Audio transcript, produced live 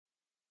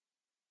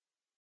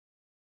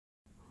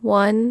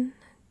1,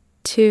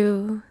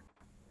 2,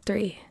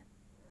 3.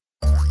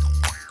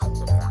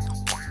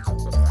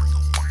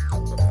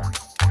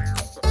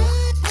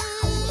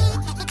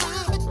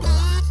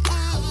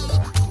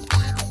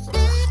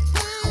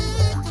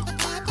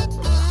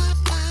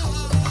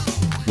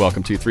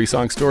 Welcome to Three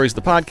Song Stories,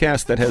 the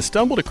podcast that has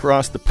stumbled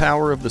across the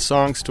power of the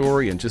song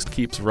story and just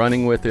keeps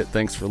running with it.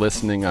 Thanks for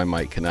listening. I'm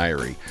Mike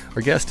Canary.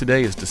 Our guest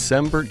today is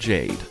December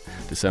Jade.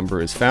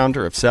 December is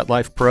founder of Set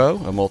Life Pro,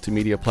 a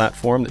multimedia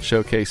platform that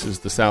showcases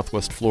the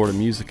Southwest Florida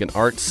music and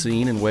arts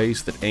scene in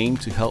ways that aim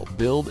to help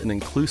build an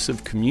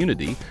inclusive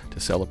community to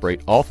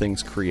celebrate all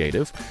things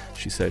creative.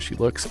 She says she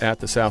looks at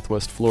the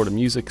Southwest Florida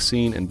music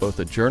scene in both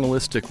a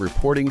journalistic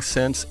reporting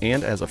sense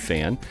and as a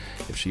fan.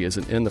 If she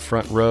isn't in the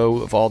front row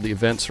of all the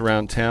events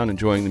around town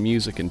enjoying the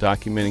music and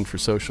documenting for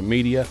social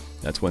media,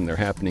 that's when they're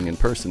happening in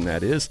person,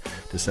 that is.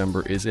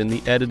 December is in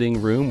the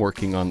editing room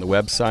working on the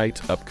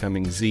website,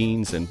 upcoming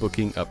zines, and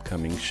booking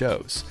upcoming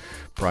shows.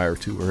 Prior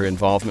to her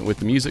involvement with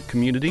the music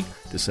community,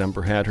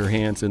 December had her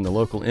hands in the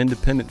local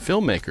independent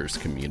filmmakers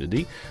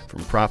community,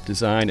 from prop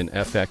design and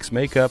FX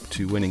makeup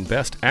to winning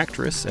Best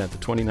Actress at the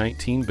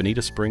 2019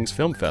 Bonita Springs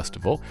Film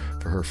Festival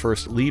for her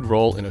first lead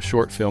role in a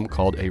short film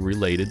called A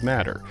Related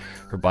Matter.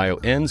 Her bio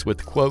ends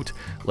with, quote,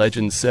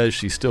 "Legend says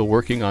she's still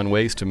working on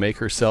ways to make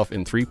herself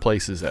in 3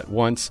 places at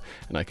once,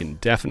 and I can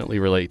definitely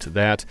relate to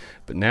that.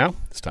 But now,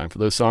 it's time for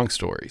those song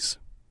stories."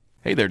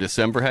 Hey there,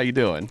 December. How you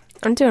doing?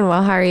 I'm doing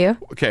well. How are you?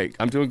 Okay,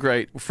 I'm doing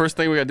great. First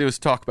thing we got to do is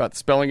talk about the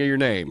spelling of your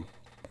name.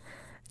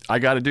 I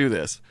got to do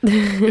this.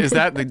 Is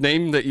that the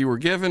name that you were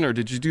given, or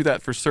did you do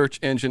that for search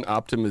engine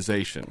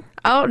optimization?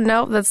 Oh,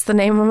 no, that's the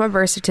name on my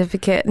birth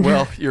certificate.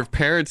 Well, your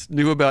parents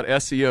knew about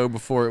SEO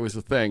before it was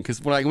a thing,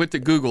 because when I went to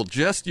Google,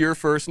 just your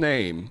first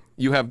name,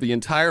 you have the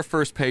entire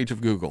first page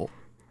of Google.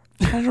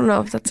 I don't know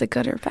if that's a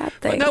good or bad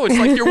thing. But no, it's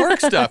like your work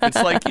stuff. It's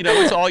like,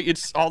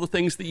 it's all the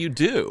things that you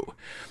do.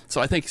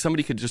 So I think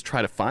somebody could just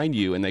try to find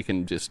you, and they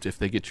can just, if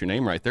they get your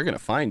name right, they're going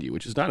to find you,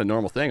 which is not a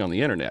normal thing on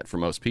the internet for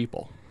most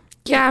people.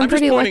 Yeah, I'm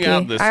pretty lucky.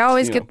 I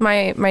always get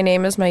my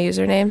name as my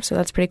username, so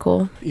that's pretty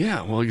cool.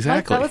 Yeah, well,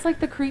 exactly. That was like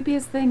the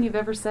creepiest thing you've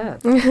ever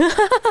said.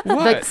 What?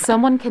 Like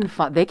someone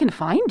they can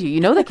find you. You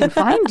know they can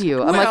find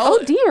you. I'm like,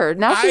 oh dear,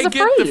 now she's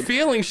afraid. I get the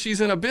feeling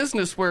she's in a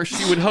business where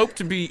she would hope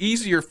to be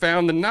easier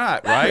found than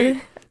not,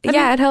 right?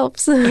 Yeah, it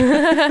helps.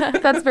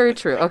 That's very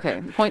true.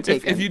 Okay, point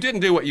taken. If you didn't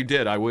do what you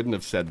did, I wouldn't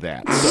have said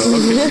that.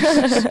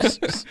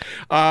 So,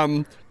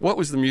 okay. What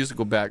was the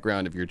musical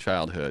background of your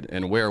childhood,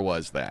 and where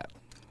was that?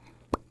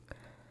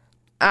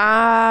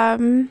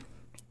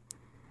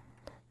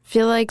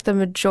 Feel like the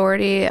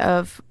majority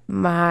of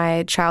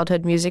my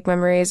childhood music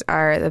memories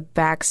are the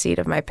back seat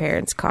of my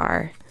parents'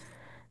 car,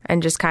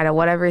 and just kind of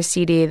whatever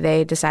CD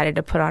they decided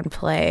to put on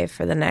play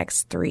for the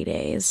next 3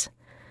 days.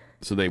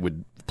 So they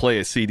would play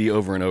a CD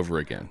over and over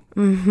again.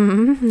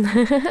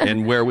 Mm-hmm.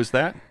 And where was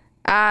that?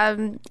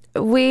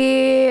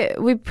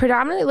 We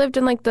predominantly lived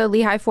in like the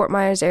Lehigh-Fort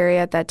Myers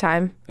area at that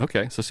time.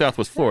 Okay, so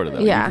Southwest Florida, though.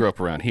 Yeah. You grew up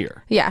around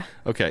here. Yeah.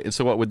 Okay, and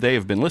so what would they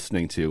have been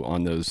listening to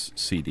on those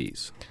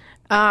CDs?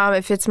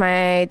 If it's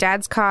my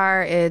dad's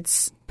car,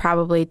 it's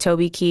probably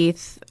Toby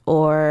Keith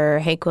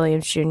or Hank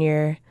Williams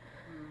Jr.,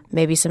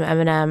 maybe some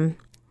Eminem.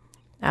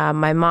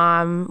 My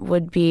mom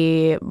would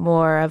be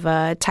more of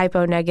a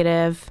Typo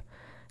Negative,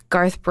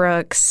 Garth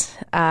Brooks,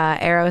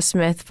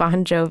 Aerosmith,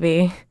 Bon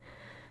Jovi,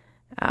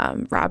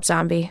 Rob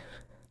Zombie.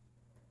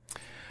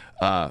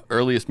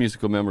 Earliest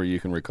musical memory you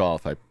can recall,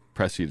 if I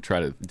press you to try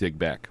to dig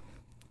back.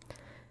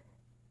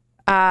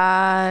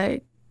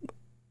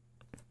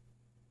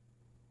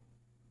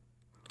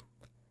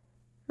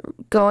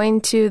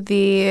 Going to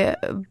the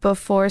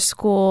before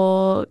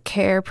school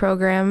care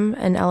program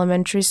in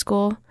elementary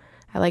school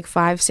at like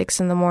 5,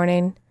 6 in the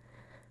morning.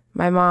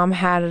 My mom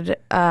had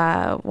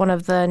one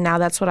of the Now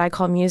That's What I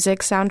Call Music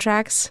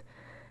soundtracks.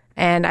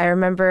 And I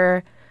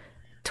remember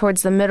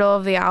towards the middle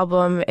of the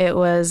album, it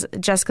was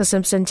Jessica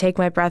Simpson, Take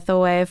My Breath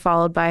Away,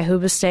 followed by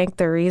Hoobastank,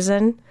 The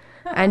Reason.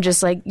 And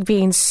just like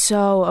being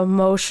so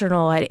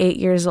emotional at 8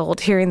 years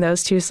old, hearing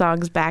those 2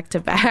 songs back to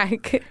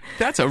back.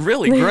 That's a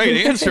really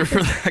great answer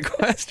for that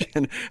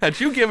question. Had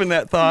you given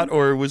that thought,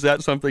 or was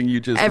that something you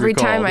just Every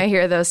recalled? time I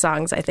hear those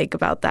songs, I think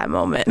about that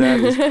moment. That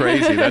is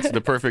crazy. That's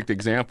the perfect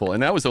example.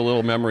 And that was a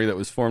little memory that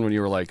was formed when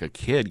you were like a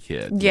kid.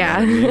 Yeah.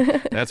 I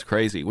mean? That's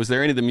crazy. Was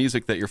there any of the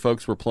music that your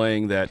folks were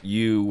playing that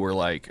you were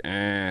like,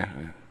 I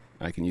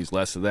can use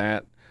less of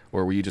that?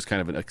 Or were you just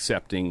kind of an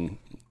accepting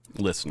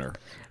listener?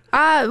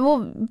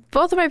 Well,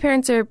 both of my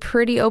parents are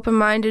pretty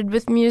open-minded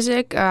with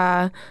music,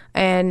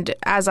 and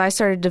as I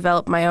started to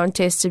develop my own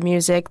taste of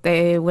music,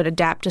 they would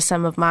adapt to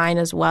some of mine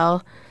as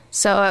well.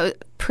 So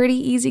pretty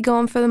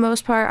easygoing for the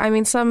most part. I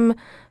mean, some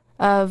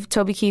of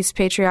Toby Keith's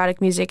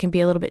patriotic music can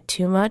be a little bit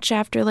too much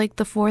after like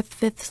the 4th,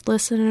 5th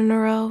listen in a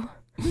row.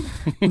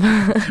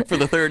 For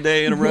the 3rd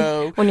day in a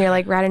row. When you're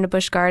like riding to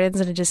Busch Gardens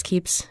and it just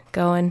keeps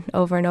going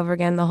over and over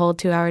again the whole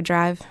 2-hour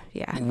drive.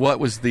 Yeah. What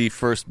was the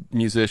first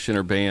musician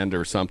or band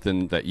or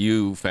something that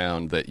you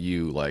found that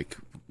you like,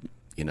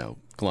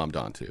 glommed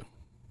onto?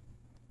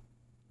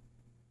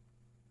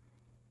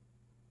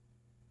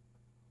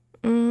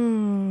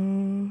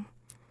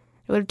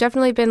 would have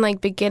definitely been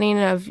like beginning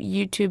of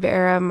YouTube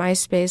era.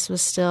 MySpace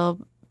was still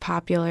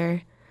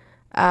popular.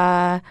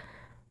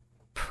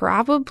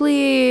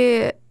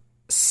 Probably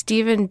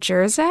Steven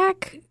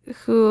Jerzak,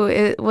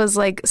 who was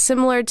like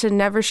similar to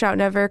Never Shout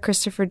Never,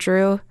 Christopher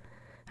Drew.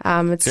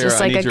 It's Tara, just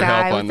like a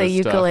guy with a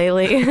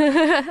ukulele.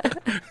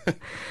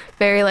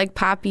 Very like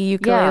poppy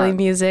ukulele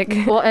music.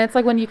 Well, and it's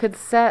like when you could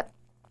set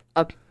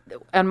up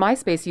on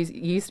MySpace, you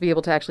used to be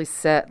able to actually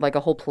set like a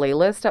whole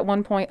playlist at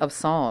one point of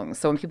songs.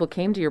 So when people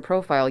came to your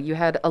profile, you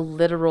had a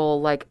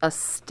literal like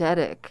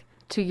aesthetic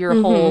to your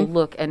whole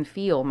look and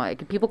feel,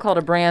 Mike. People call it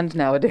a brand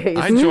nowadays.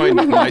 I joined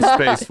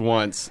MySpace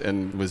once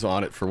and was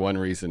on it for one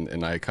reason,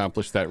 and I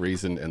accomplished that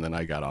reason, and then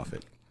I got off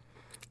it.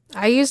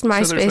 I used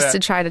there's MySpace that. to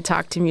try to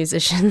talk to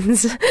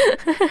musicians.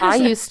 I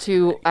used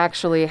to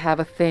actually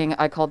have a thing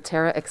I called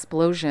Terra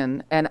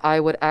Explosion, and I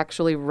would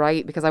actually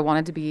write because I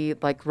wanted to be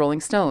like Rolling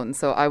Stones.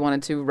 So I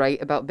wanted to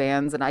write about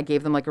bands, and I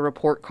gave them like a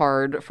report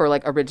card for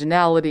like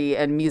originality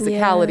and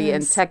musicality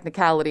and Yes.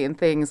 technicality and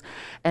things.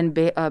 And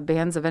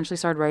bands eventually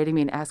started writing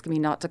me and asking me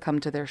not to come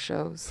to their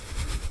shows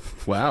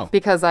Wow.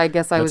 because I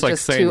guess I That's was like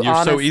just saying too you're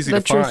honest. so easy The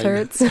to truth find.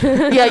 hurts.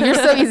 Yeah, you're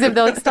so easy.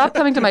 They're like, stop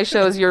coming to my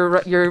shows.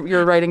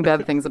 You're writing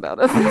bad things about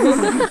us.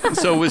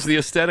 So was the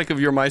aesthetic of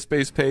your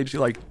MySpace page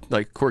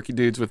like quirky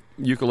dudes with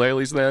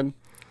ukuleles then?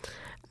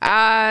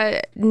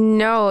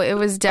 No, it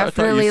was thought you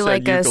definitely said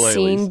like a ukuleles.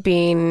 scene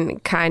being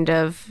kind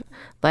of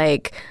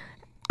like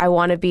I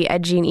want to be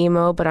edgy and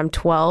emo, but I'm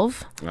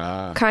 12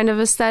 kind of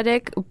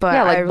aesthetic. But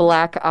Yeah, like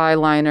black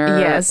eyeliner.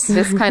 Yes.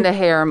 This kind of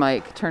hair,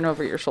 Mike. Turn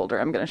over your shoulder.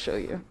 I'm going to show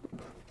you.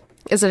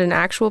 Is it an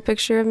actual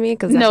picture of me?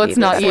 Cause No, that'd it's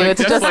be not better. you. It's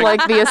That's just like-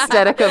 like the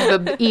aesthetic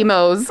of the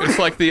emos. It's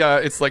like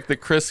the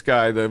Chris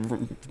guy, the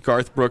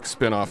Garth Brooks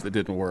spinoff that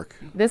didn't work.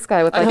 This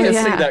guy with I like can't his...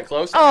 yeah. see that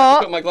close. I Oh. have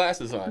to put my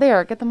glasses on.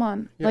 There, get them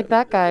on. Like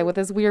that guy with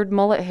his weird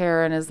mullet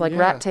hair and his like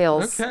rat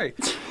tails. Okay.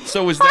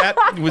 So was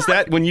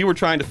that when you were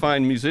trying to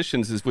find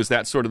musicians? Was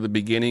that sort of the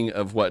beginning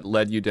of what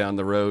led you down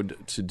the road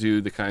to do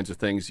the kinds of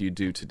things you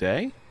do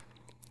today?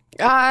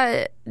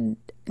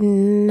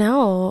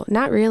 No,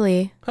 not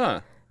really.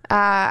 Huh.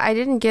 I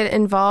didn't get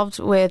involved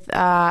with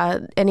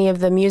any of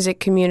the music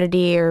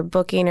community or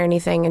booking or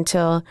anything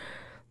until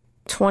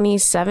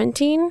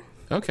 2017.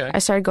 Okay. I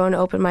started going to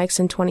open mics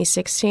in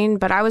 2016,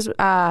 but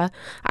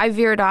I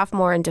veered off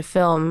more into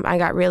film. I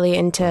got really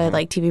into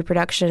like TV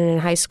production in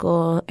high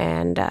school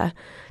and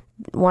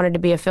wanted to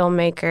be a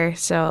filmmaker,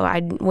 so I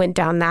went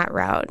down that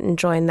route and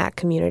joined that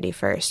community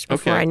first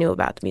before Okay. I knew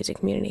about the music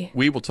community.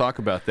 We will talk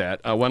about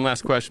that. One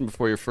last question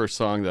before your first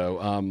song,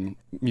 though.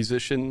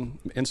 Musician,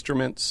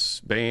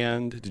 instruments,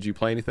 band. Did you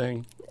play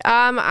anything?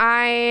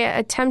 I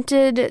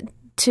attempted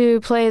to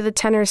play the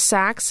tenor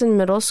sax in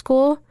middle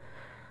school.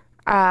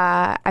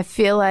 I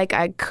feel like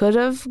I could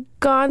have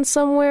gone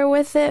somewhere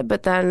with it,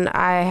 but then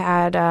I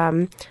had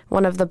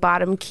one of the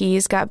bottom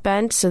keys got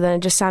bent, so then it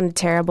just sounded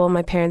terrible.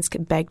 My parents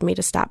begged me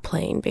to stop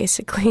playing,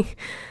 basically.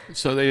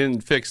 So they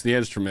didn't fix the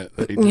instrument.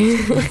 They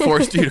just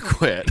forced you to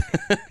quit.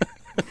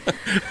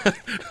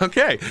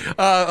 Okay.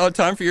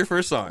 Time for your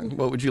first song.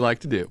 What would you like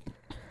to do?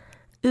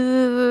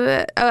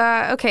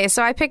 Okay,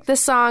 so I picked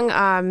this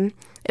song.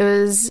 It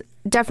was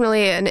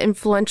definitely an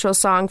influential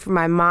song from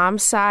my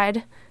mom's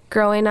side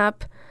growing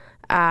up.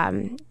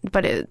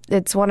 But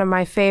it's one of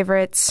my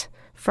favorites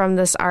from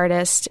this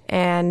artist,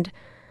 and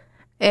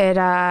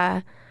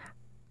I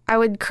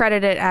would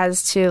credit it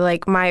as to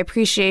like my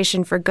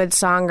appreciation for good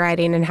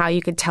songwriting and how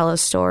you could tell a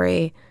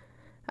story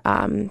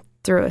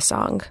through a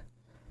song.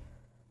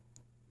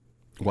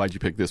 Why'd you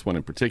pick this one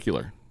in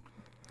particular?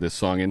 This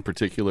song in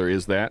particular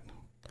is that?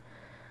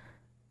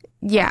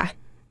 Yeah,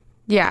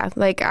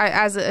 like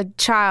as a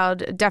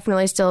child,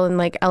 definitely still in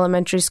like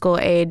elementary school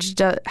age,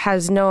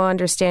 has no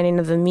understanding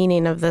of the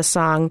meaning of the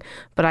song,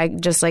 but I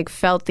just like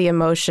felt the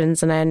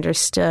emotions and I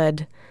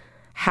understood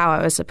how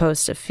I was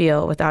supposed to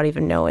feel without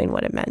even knowing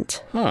what it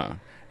meant. Huh.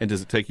 And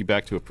does it take you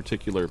back to a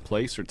particular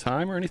place or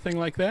time or anything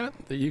like that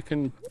you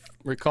can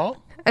recall?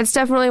 It's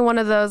definitely one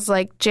of those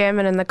like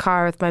jamming in the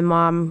car with my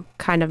mom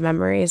kind of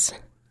memories.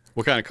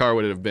 What kind of car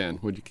would it have been?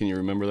 Can you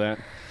remember that?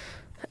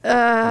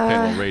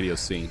 Okay, radio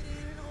scene.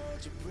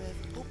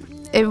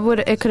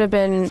 It could have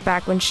been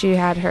back when she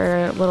had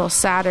her little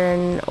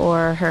Saturn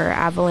or her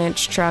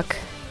Avalanche truck.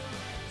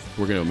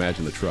 We're going to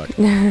imagine the truck.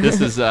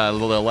 This is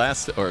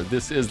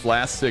this is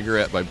Last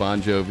Cigarette by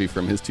Bon Jovi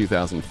from his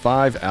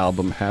 2005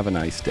 album Have a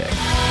Nice Day.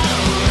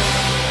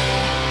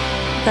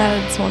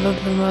 That's one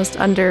of the most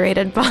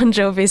underrated Bon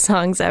Jovi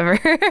songs ever.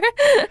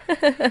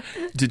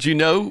 Did you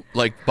know,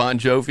 like, Bon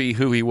Jovi,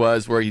 who he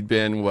was, where he'd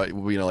been,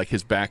 like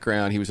his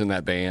background? He was in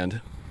that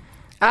band.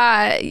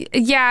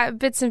 Yeah,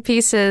 bits and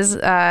pieces.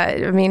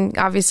 I mean,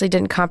 obviously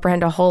didn't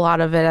comprehend a whole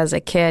lot of it as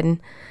a kid,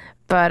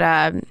 but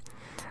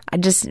I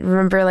just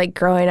remember like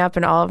growing up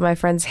and all of my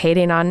friends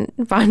hating on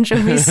Bon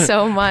Jovi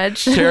so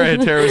much. Tara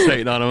was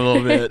hating on him a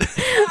little bit.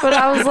 But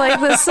I was like,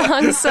 this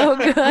song's so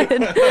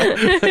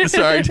good.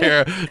 Sorry,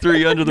 Tara, threw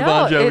you under the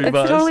Bon Jovi it's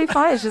bus. totally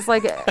fine. It's just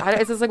like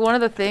one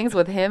of the things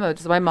with him.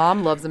 Just my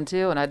mom loves him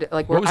too, and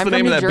What was the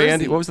name of that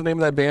band? What was the name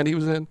of that band he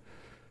was in?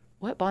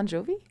 What, Bon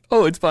Jovi?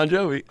 Oh, it's Bon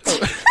Jovi.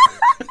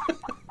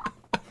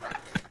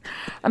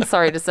 I'm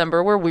sorry,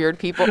 December. We're weird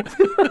people.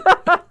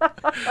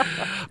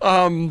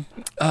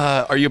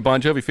 Are you a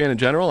Bon Jovi fan in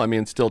general? I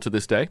mean, still to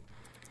this day?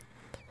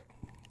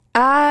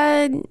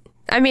 I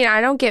mean,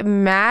 I don't get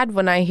mad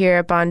when I hear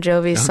a Bon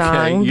Jovi song.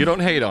 Okay, you don't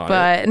hate on it.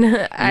 But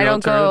I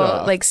don't turn it go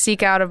off. like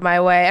seek out of my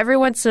way. Every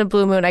once in a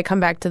blue moon, I come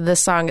back to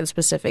this song in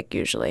specific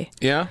usually.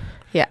 Yeah?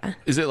 Yeah.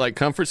 Is it like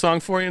comfort song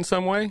for you in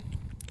some way?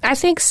 I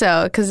think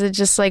so, because it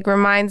just like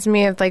reminds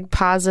me of like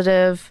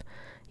positive,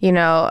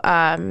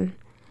 and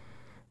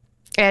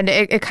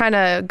it kind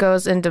of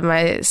goes into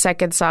my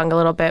second song a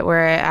little bit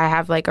where I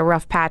have like a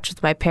rough patch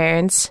with my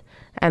parents.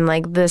 And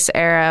like this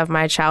era of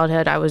my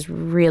childhood, I was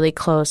really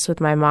close with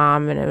my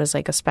mom, and it was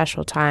like a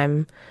special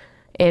time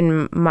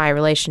in my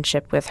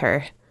relationship with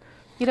her.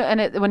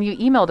 And when you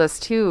emailed us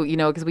too,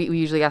 because we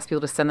usually ask people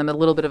to send them a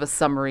little bit of a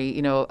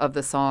summary, of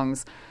the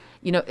songs.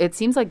 It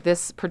seems like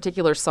this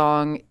particular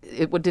song,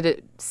 did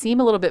it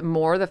seem a little bit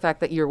more the fact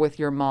that you're with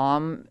your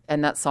mom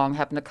and that song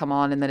happened to come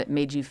on and that it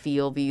made you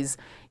feel these,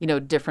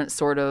 different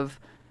sort of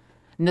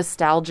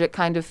nostalgic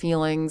kind of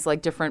feelings,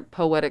 like different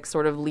poetic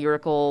sort of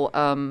lyrical,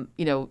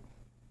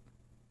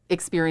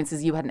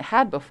 experiences you hadn't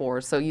had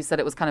before. So you said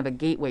it was kind of a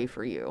gateway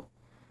for you.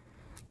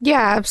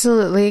 Yeah,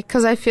 absolutely.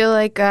 Because I feel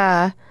like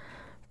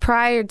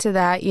prior to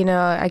that,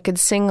 I could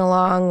sing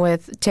along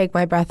with Take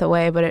My Breath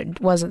Away, but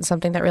it wasn't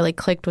something that really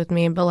clicked with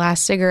me. But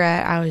Last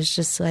Cigarette, I was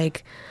just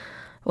like,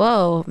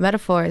 whoa,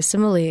 metaphors,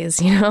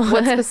 similes,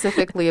 What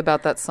specifically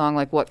about that song,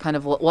 like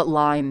what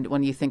line,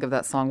 when you think of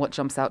that song, what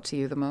jumps out to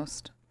you the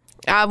most?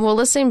 Well,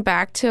 listening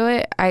back to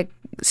it,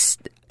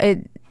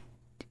 it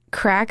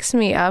cracks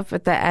me up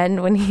at the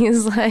end when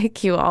he's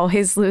like, you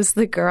always lose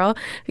the girl,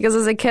 because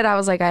as a kid I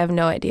was like, I have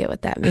no idea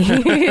what that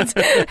means.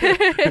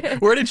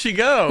 Where did she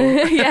go?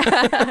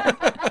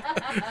 Yeah.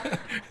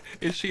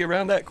 Is she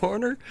around that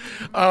corner?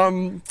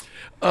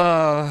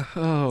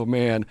 Oh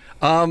man.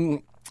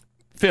 Film.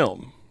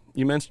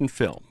 You mentioned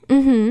film.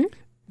 Mm-hmm.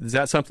 Is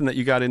that something that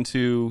you got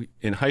into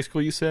in high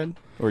school, you said?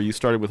 Or you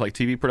started with like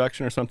TV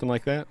production or something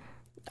like that?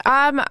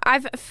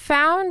 I've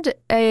found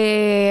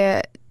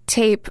a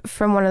tape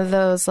from one of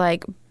those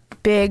like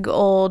big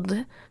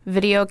old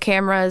video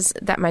cameras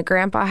that my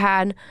grandpa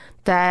had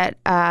that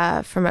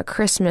from a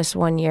Christmas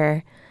one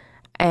year,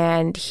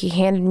 and he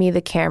handed me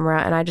the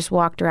camera and I just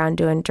walked around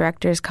doing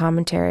director's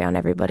commentary on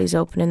everybody's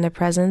opening their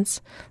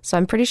presents. So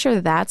I'm pretty sure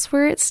that's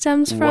where it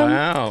stems from.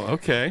 Wow,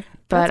 okay.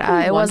 But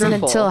it wasn't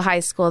wonderful. until high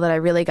school that I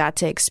really got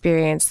to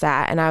experience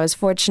that, and I was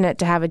fortunate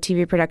to have a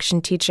TV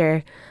production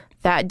teacher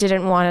that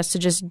didn't want us to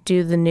just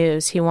do the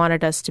news. He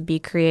wanted us to be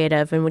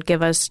creative and would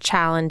give us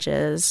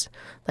challenges,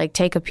 like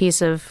take a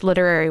piece of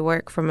literary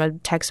work from a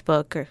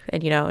textbook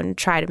and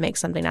try to make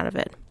something out of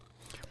it.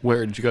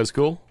 Where did you go to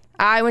school?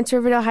 I went to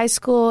Riverdale High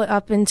School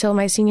up until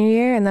my senior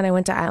year, and then I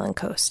went to Island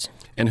Coast.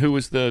 And who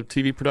was the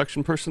TV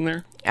production person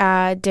there?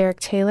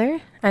 Derek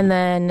Taylor, and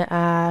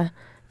then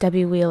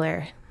Debbie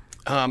Wheeler.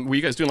 Were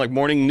you guys doing like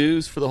morning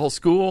news for the whole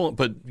school,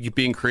 but you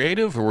being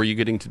creative, or were you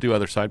getting to do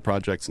other side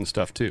projects and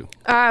stuff too?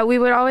 We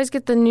would always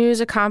get the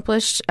news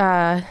accomplished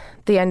the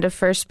end of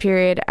first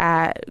period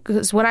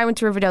because when I went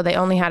to Riverdale, they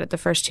only had it the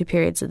first 2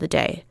 periods of the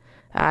day.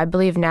 I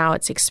believe now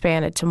it's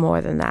expanded to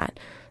more than that.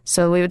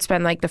 So we would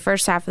spend like the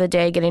first half of the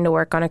day getting to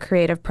work on a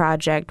creative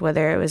project,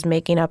 whether it was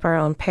making up our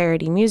own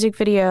parody music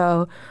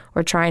video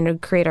or trying to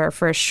create our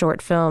first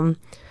short film.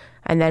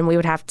 And then we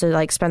would have to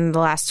like spend the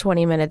last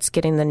 20 minutes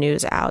getting the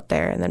news out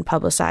there and then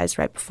publicized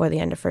right before the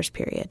end of first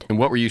period. And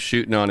what were you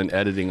shooting on and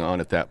editing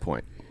on at that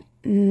point?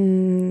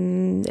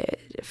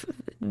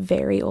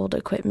 Very old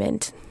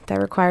equipment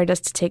that required us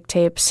to take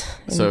tapes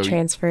and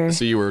transfer.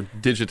 So you were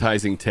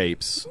digitizing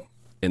tapes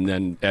and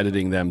then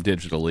editing them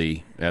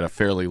digitally at a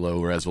fairly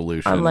low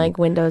resolution. On like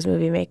Windows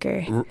Movie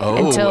Maker.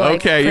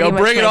 Okay. You'll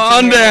bring it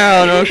on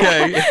down.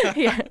 Okay.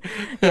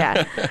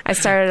 Yeah. I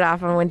started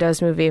off on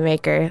Windows Movie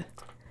Maker.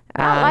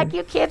 Not like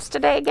you kids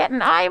today getting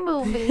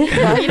iMovie.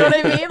 You know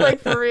what I mean? Like,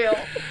 for real.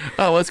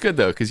 Oh, well, it's good,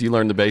 though, because you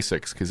learn the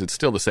basics, because it's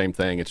still the same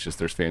thing. It's just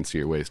there's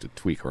fancier ways to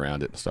tweak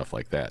around it and stuff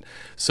like that.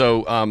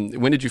 So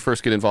when did you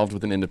first get involved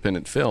with an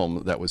independent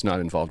film that was not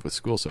involved with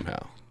school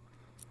somehow?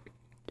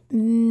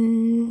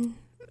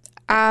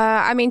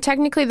 I mean,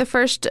 technically, the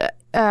first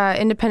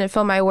independent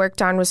film I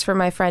worked on was for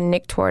my friend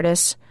Nick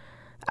Tortoise.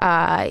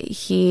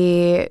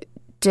 He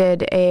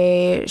did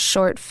a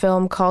short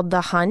film called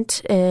The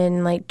Hunt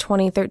in like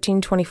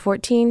 2013,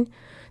 2014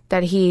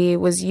 that he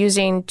was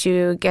using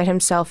to get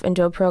himself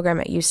into a program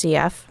at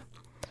UCF.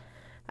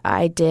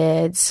 I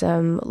did a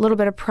little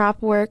bit of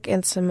prop work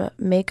and some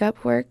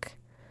makeup work.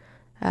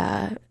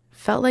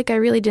 Felt like I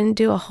really didn't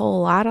do a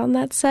whole lot on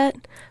that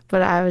set,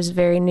 but I was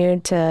very new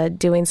to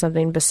doing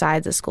something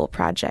besides a school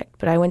project.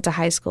 But I went to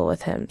high school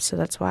with him, so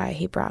that's why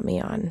he brought me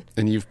on.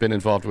 And you've been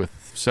involved with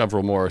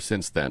several more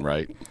since then,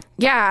 right?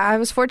 Yeah, I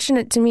was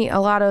fortunate to meet a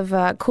lot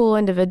of cool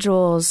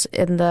individuals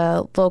in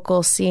the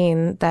local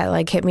scene that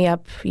like hit me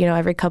up,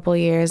 every couple of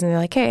years, and they're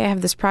like, "Hey, I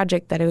have this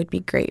project that it would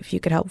be great if you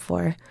could help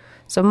for."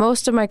 So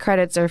most of my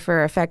credits are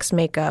for effects,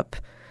 makeup,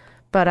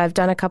 But I've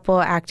done a couple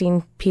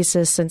acting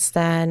pieces since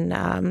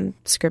then,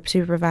 script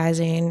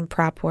supervising,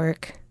 prop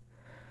work.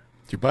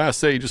 Did your boss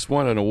say you just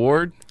won an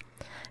award?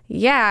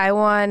 Yeah, I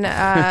won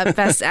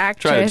Best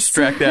Actress. Try to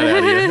distract that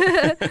out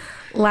of you.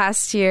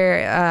 Last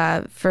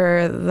year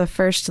for the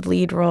first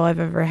lead role I've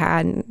ever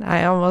had.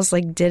 I almost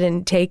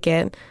didn't take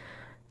it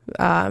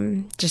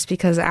just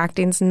because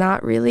acting's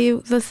not really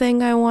the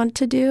thing I want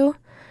to do.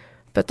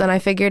 But then I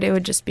figured it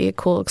would just be a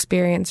cool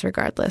experience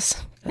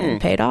regardless. And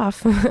it paid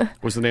off.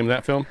 What's the name of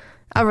that film?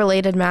 A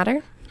Related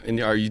Matter. And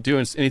are you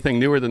doing anything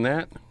newer than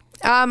that?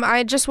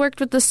 I just worked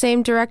with the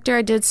same director.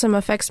 I did some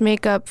effects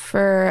makeup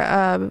for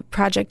a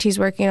project he's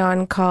working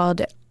on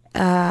called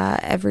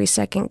Every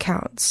Second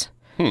Counts.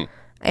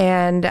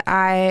 And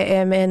I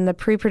am in the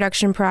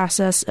pre-production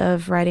process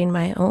of writing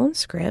my own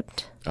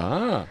script.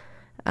 You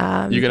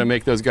going to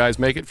make those guys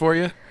make it for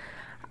you?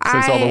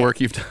 Since all the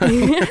work you've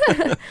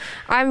done?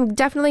 I'm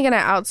definitely going to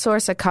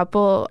outsource a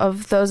couple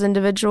of those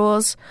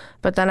individuals,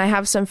 but then I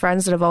have some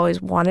friends that have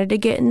always wanted to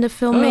get into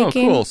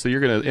filmmaking. Oh, cool. So you're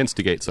going to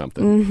instigate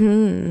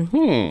something.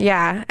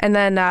 Yeah. And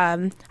then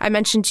I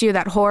mentioned to you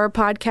that horror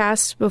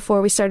podcast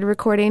before we started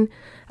recording.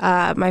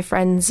 My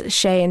friends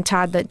Shay and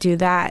Todd that do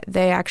that,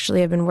 they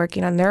actually have been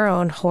working on their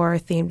own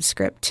horror-themed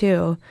script,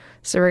 too.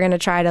 So we're going to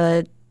try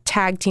to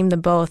tag team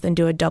them both and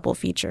do a double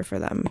feature for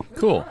them.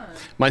 Cool.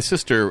 My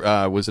sister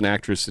was an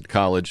actress at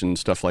college and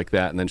stuff like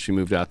that, and then she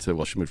moved she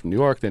moved from New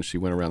York, then she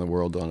went around the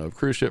world on a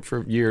cruise ship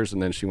for years,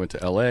 and then she went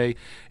to L.A.,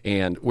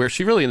 and where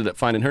she really ended up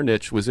finding her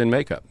niche was in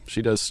makeup.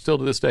 She does, still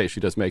to this day,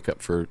 she does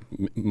makeup for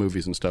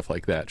movies and stuff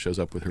like that, shows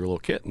up with her little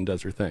kit and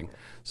does her thing.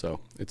 So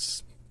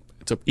it's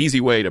an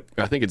easy way to,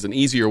 I think it's an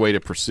easier way to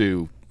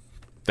pursue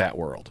that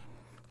world.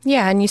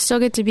 Yeah, and you still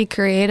get to be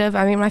creative.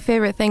 I mean, my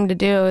favorite thing to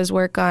do is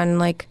work on,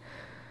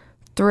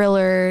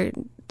 thriller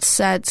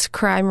sets,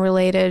 crime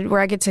related, where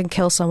I get to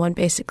kill someone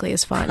basically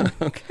is fun.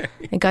 Okay.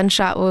 And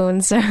gunshot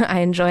wounds, I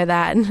enjoy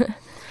that.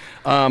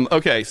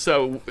 Okay,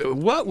 so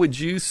what would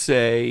you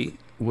say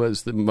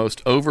was the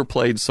most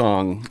overplayed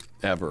song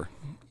ever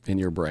in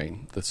your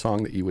brain? The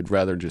song that you would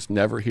rather just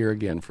never hear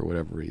again for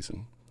whatever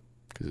reason,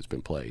 because it's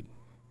been played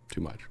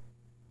too much.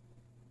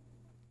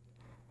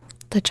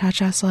 The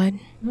Cha-Cha Slide.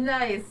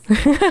 Nice.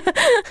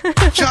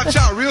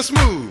 Cha-cha, real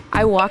smooth.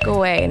 I walk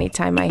away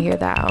anytime I hear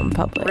that out in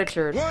public.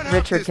 Richard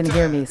can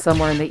hear me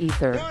somewhere in the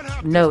ether.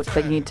 Note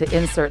that you need to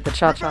insert the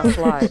cha-cha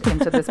slide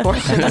into this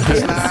portion of the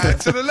Slide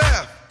episode. to the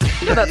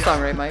left. You know that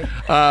song, right, Mike?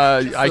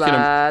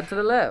 Slide to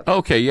the left.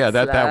 Okay, yeah,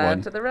 that Slide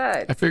one. to the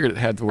right. I figured it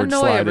had the word Annoy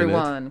slide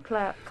everyone. in it.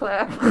 Clap,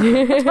 clap.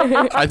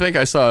 I think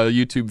I saw a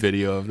YouTube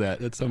video of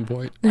that at some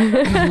point.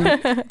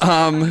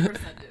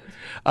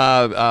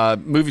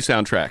 Movie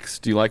soundtracks.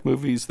 Do you like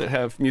movies that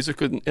have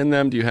music in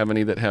them? Do you have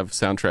any that have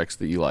soundtracks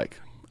that you like?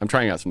 I'm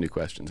trying out some new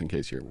questions in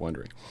case you're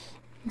wondering.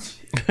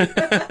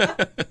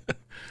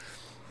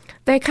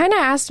 They kind of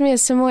asked me a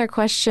similar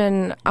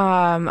question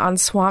on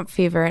Swamp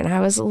Fever, and I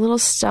was a little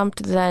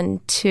stumped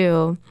then,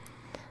 too.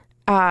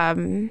 I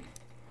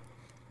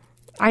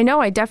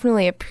know I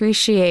definitely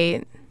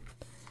appreciate,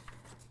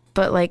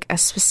 but a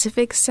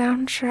specific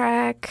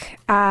soundtrack,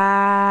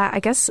 I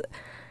guess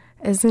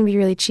it's going to be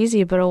really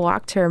cheesy, but A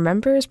Walk to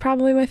Remember is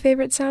probably my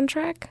favorite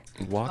soundtrack.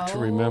 Walk to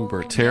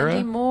Remember. Tara?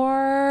 Any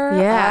more?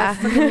 Yeah.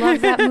 I freaking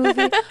love that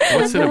movie.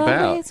 What's it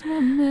about? Always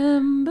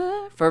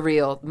remember. For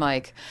real,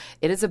 Mike.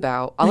 It is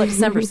about, I'll let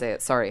December say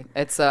it, sorry.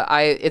 It's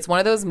one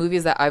of those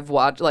movies that I've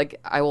watched,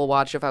 I will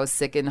watch if I was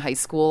sick in high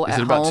school Is at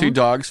it about home. two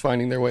dogs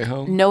finding their way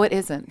home? No, it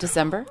isn't.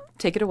 December,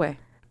 take it away.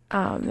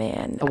 Oh,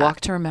 man. A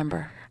Walk to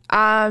Remember.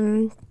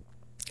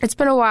 It's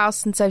been a while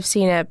since I've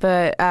seen it,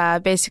 but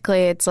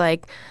basically it's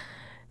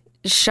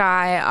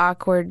shy,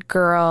 awkward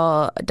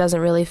girl, doesn't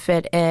really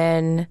fit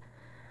in,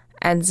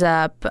 ends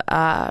up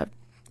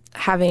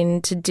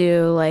having to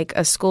do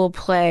a school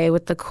play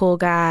with the cool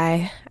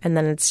guy, and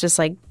then it's just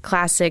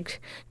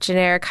classic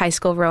generic high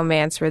school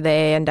romance where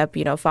they end up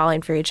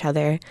falling for each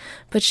other,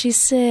 but she's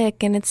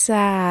sick and it's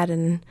sad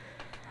and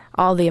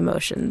all the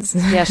emotions.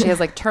 Yeah, she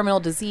has terminal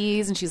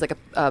disease, and she's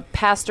a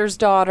pastor's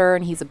daughter,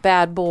 and he's a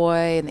bad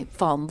boy, and they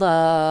fall in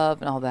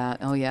love and all that.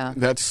 Oh yeah,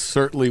 That's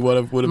certainly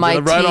what would have My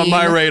been right on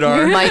my teen-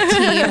 radar. My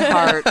teen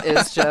heart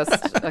is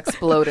just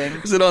exploding.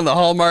 Is it on the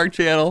Hallmark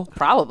Channel?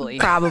 Probably.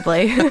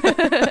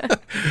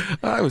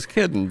 I was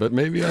kidding, but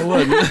maybe I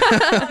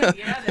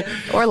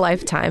wasn't. Or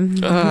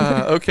Lifetime.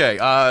 Okay,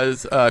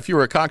 if you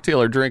were a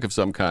cocktail or drink of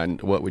some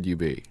kind, what would you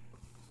be?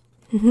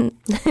 She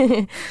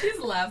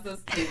just laughs so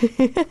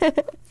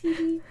stupid.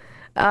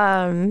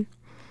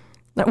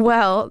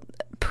 Well,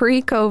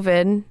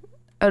 pre-COVID, it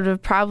would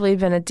have probably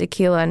been a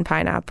tequila and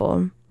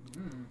pineapple.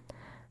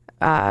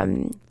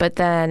 But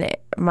then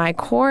my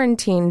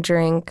quarantine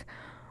drink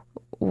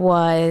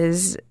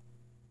was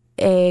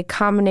a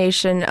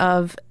combination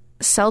of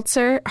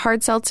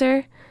hard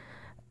seltzer,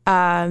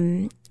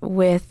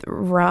 with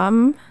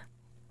rum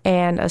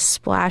and a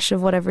splash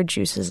of whatever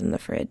juice is in the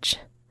fridge.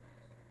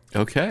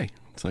 Okay.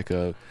 It's like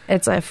a...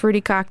 It's a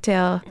fruity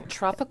cocktail.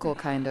 Tropical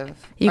kind of.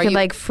 You Are could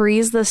like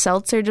freeze the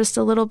seltzer just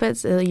a little bit,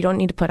 so you don't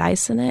need to put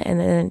ice in it, and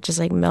then it just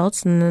like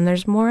melts, and then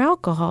there's more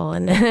alcohol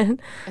in it.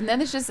 And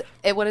then it's just,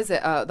 what is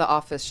it? The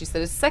Office. She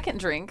said it's second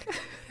drink.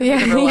 Yeah,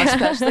 Never watched yeah.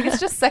 that. She's like, it's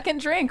just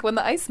second drink. When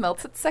the ice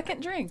melts, it's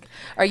second drink.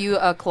 Are you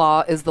a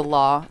Claw is the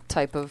law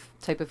type of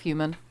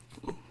human?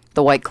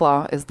 The White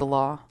Claw is the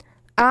law.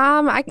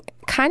 I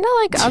kind of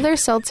like other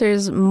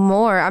seltzers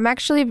more. I'm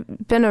actually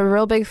been a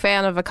real big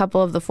fan of a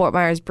couple of the Fort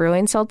Myers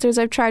Brewing seltzers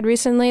I've tried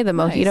recently. The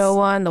Nice. mojito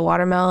one, the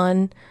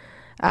watermelon.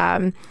 So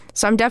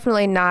I'm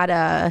definitely not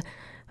a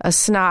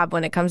snob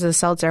when it comes to the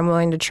seltzer. I'm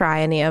willing to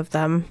try any of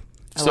them.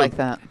 I like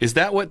that. Is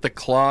that what the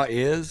Claw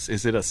is?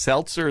 Is it a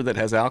seltzer that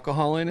has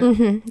alcohol in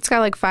it? It's got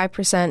like 5%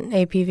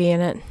 APV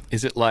in it.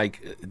 Is it like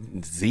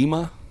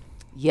Zima?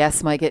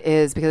 Yes, Mike, it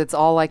is, because it's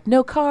all like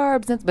no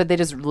carbs, but they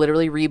just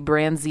literally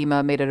rebrand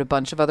Zima, made it a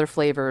bunch of other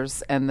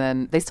flavors, and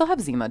then they still have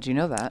Zima. Do you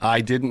know that?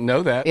 I didn't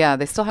know that. Yeah,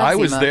 they still have I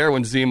Zima. was there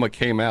when Zima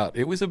came out.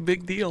 It was a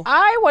big deal.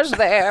 I was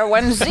there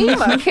when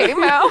Zima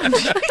came out.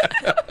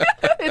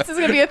 This is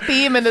going to be a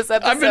theme in this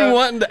episode. I've been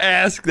wanting to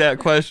ask that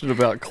question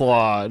about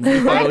Claw. and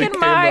it Back finally in came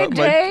my up.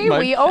 day,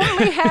 we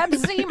only had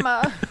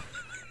Zima.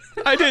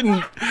 I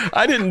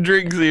didn't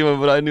drink Zima,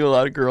 but I knew a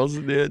lot of girls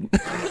that did.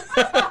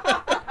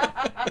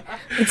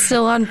 It's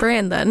still on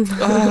brand then.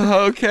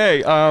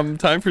 Okay,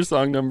 time for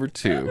song number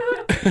 2.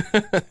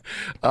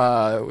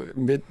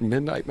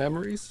 Midnight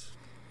Memories.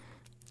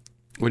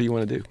 What do you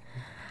want to do?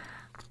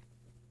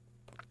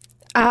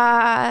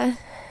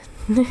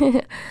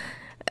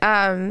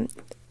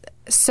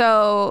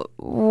 So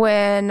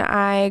when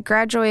I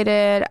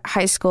graduated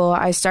high school,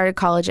 I started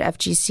college at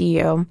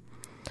FGCU.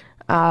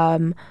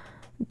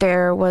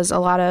 There was a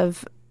lot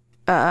of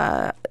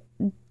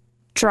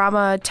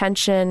drama,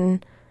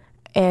 tension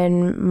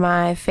in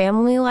my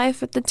family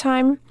life at the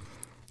time,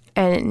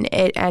 and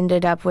it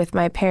ended up with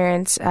my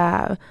parents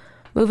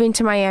moving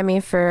to Miami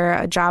for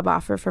a job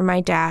offer for my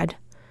dad.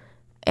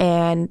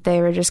 And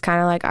they were just kind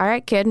of like, all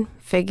right, kid,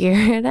 figure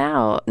it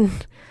out.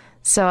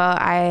 So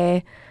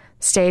I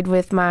stayed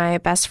with my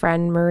best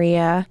friend,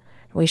 Maria.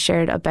 We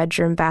shared a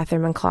bedroom,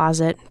 bathroom, and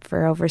closet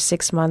for over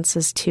 6 months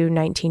as two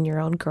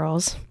 19-year-old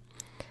girls.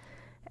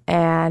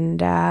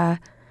 And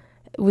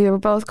we were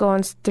both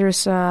going through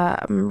some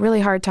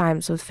really hard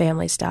times with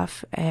family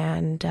stuff.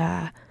 And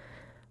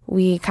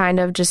we kind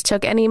of just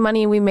took any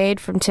money we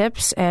made from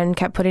tips and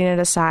kept putting it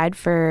aside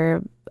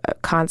for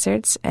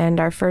concerts. And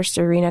our first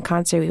arena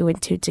concert we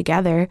went to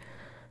together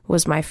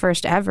was my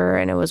first ever,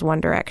 and it was One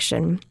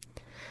Direction,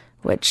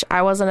 which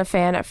I wasn't a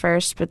fan at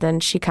first, but then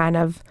she kind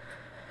of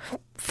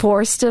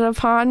forced it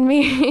upon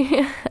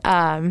me.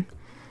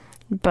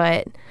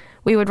 But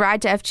we would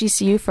ride to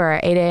FGCU for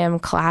our 8 a.m.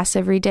 class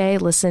every day,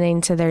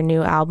 listening to their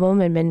new album,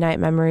 and Midnight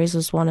Memories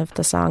was one of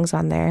the songs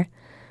on there.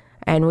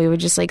 And we would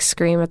just like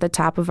scream at the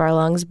top of our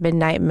lungs,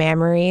 Midnight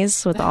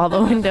Memories, with all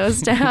the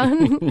windows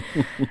down.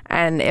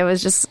 And it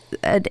was just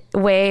a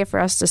way for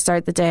us to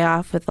start the day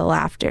off with the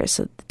laughter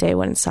so the day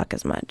wouldn't suck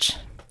as much.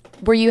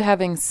 Were you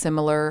having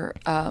similar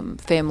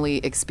family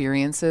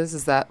experiences?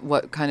 Is that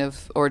what kind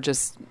of, or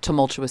just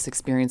tumultuous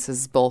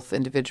experiences, both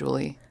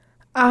individually?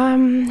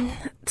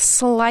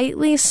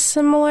 Slightly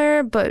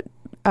similar, but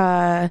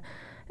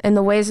in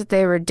the ways that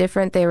they were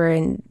different, they were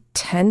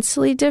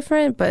intensely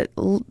different, but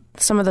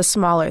some of the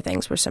smaller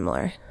things were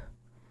similar.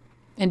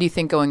 And do you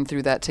think going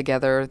through that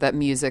together, that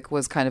music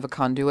was kind of a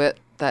conduit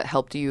that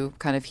helped you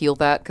kind of heal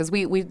that? Because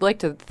we'd like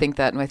to think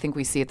that, and I think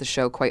we see at the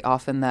show quite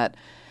often that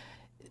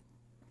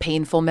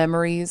painful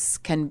memories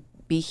can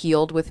be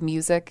healed with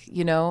music,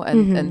 you know,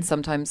 and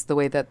sometimes the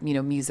way that, you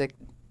know, music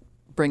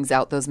brings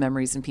out those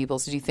memories in people.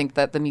 So do you think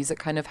that the music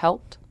kind of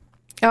helped?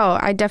 Oh,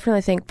 I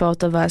definitely think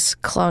both of us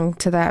clung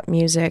to that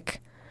music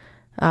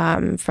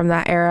from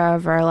that era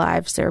of our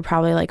lives. There were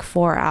probably like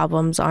 4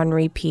 albums on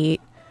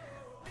repeat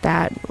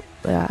that,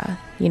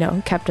 you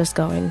know, kept us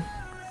going.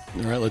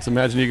 All right, let's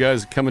imagine you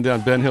guys coming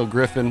down Ben Hill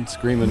Griffin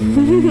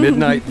screaming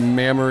Midnight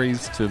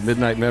Memories to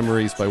Midnight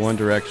Memories by One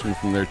Direction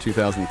from their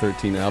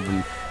 2013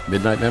 album,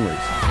 Midnight Memories.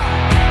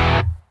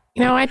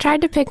 You know, I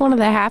tried to pick one of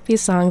the happy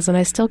songs and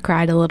I still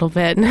cried a little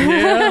bit.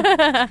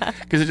 Yeah?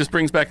 Because it just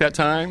brings back that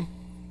time?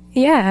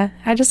 Yeah,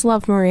 I just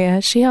love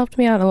Maria. She helped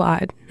me out a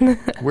lot.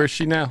 Where's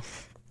she now?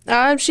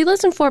 She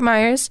lives in Fort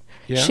Myers.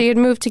 Yeah? She had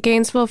moved to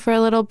Gainesville for a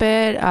little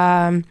bit.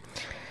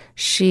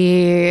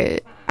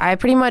 I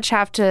pretty much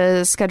have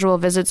to schedule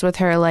visits with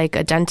her like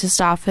a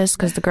dentist office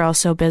because the girl's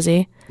so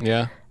busy.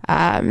 Yeah.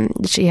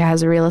 She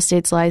has a real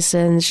estate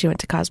license. She went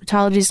to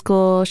cosmetology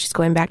school. She's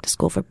going back to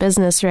school for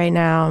business right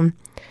now.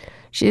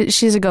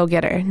 She's a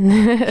go-getter.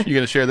 You going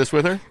to share this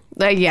with her?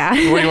 Yeah. What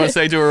do you want to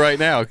say to her right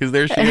now? Because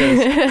there she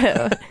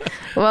is.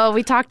 Well,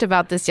 we talked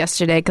about this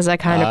yesterday because I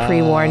kind of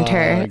pre-warned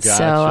her. Gotcha.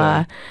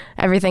 So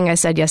everything I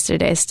said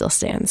yesterday still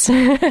stands.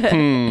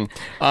 So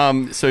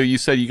you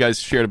said you guys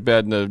shared a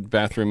bed and a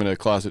bathroom and a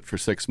closet for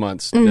 6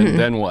 months.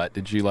 Then what?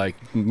 Did you like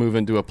move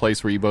into a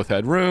place where you both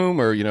had room,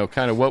 or, you know,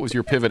 kind of what was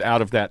your pivot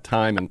out of that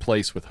time and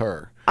place with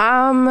her?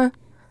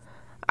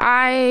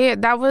 I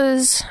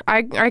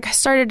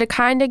started to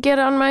kind of get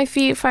on my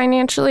feet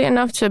financially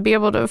enough to be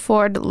able to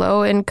afford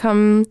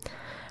low-income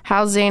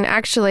housing.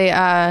 Actually,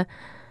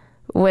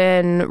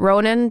 when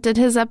Ronan did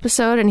his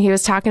episode and he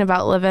was talking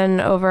about living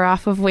over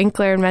off of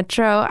Winkler and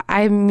Metro,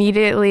 I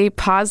immediately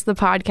paused the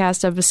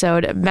podcast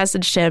episode,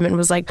 messaged him, and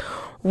was like,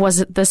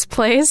 "Was it this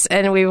place?"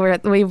 And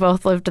we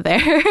both lived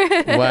there.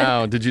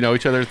 Wow. Did you know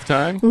each other at the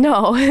time?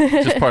 No.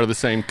 Just part of the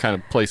same kind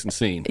of place and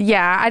scene.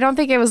 Yeah, I don't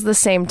think it was the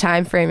same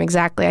time frame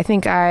exactly. I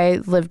think I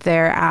lived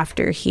there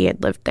after he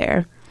had lived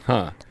there.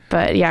 Huh.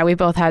 But yeah, we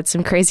both had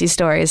some crazy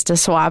stories to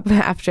swap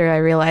after I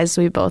realized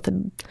we both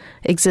had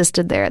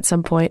existed there at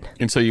some point.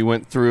 And so you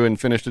went through and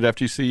finished at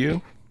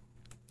FGCU?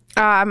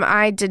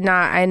 I did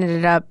not. I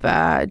ended up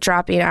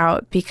dropping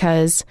out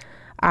because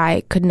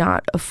I could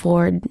not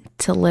afford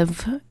to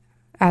live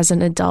as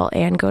an adult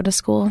and go to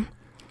school.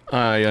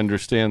 I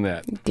understand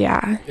that.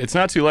 Yeah. It's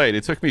not too late.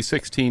 It took me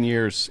 16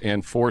 years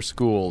and 4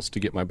 schools to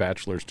get my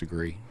bachelor's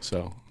degree.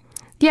 So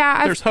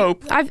yeah, there's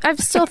hope.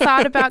 I've still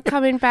thought about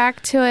coming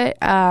back to it.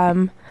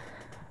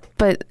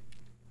 But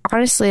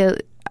honestly,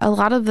 a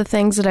lot of the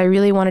things that I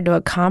really wanted to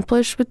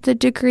accomplish with the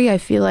degree, I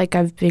feel like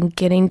I've been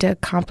getting to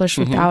accomplish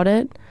without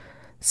it.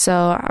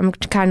 So I'm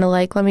kind of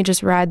like, let me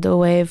just ride the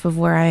wave of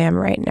where I am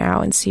right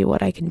now and see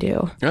what I can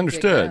do.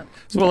 Understood.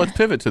 So, well, let's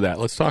pivot to that.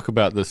 Let's talk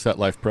about the Set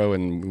Life Pro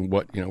and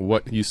what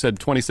you said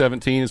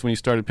 2017 is when you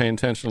started paying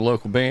attention to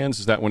local bands.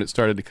 Is that when it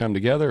started to come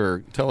together,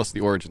 or tell us the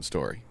origin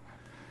story?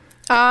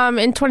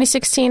 In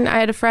 2016, I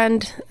had a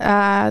friend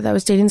that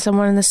was dating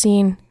someone in the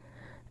scene,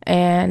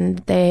 and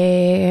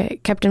they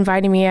kept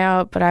inviting me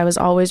out, but I was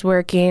always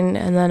working.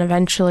 And then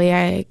eventually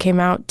I came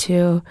out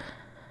to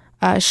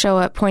a show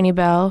at Pointy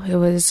Bell. It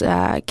was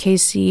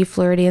Casey,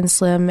 Floridian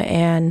Slim,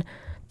 and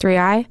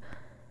 3i.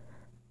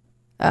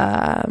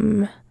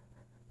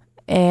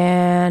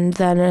 And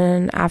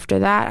then after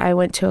that, I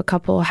went to a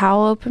couple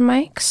Howl open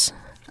mics.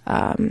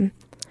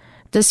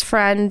 This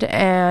friend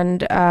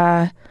and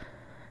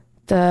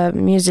the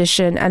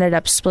musician ended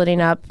up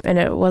splitting up, and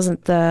it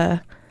wasn't the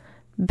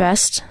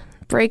best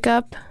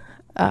breakup.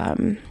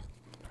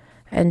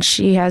 And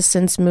she has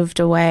since moved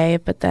away,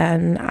 but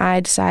then I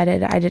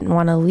decided I didn't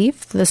want to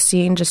leave the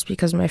scene just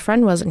because my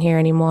friend wasn't here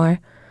anymore.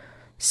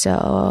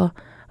 So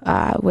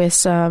with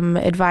some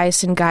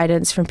advice and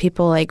guidance from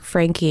people like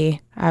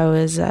Frankie, I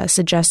was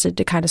suggested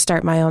to kind of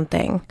start my own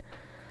thing.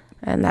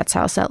 And that's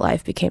how Set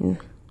Life became.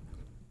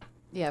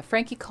 Yeah,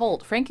 Frankie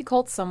Colt,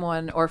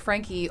 someone, or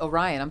Frankie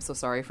Orion. I'm so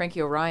sorry,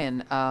 Frankie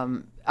Orion.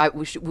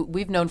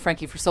 We've known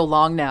Frankie for so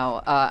long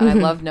now, and I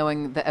love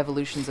knowing the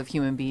evolutions of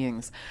human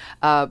beings.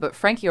 But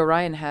Frankie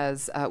Orion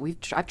has,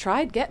 I've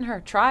tried getting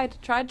her, tried.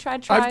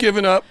 I've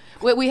given up.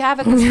 We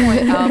have at this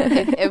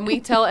point, and we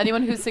tell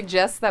anyone who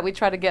suggests that we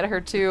try to get her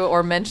too,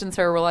 or mentions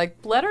her, we're like,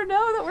 let her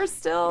know that we're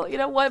still,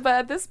 but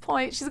at this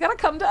point, she's got to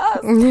come to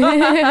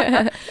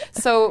us.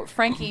 So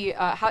Frankie,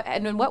 how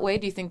and in what way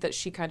do you think that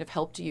she kind of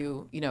helped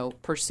you,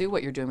 pursue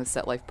what you're doing with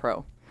Set Life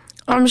Pro?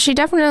 She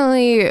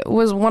definitely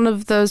was one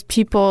of those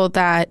people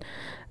that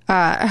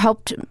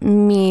helped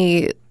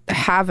me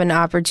have an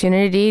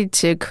opportunity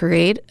to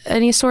create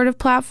any sort of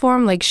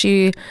platform. Like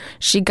she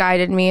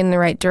guided me in the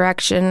right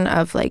direction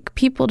of like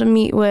people to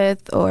meet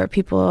with or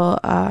people,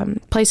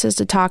 places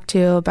to talk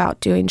to about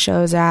doing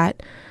shows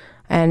at.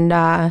 And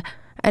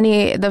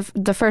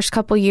the first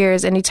couple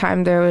years,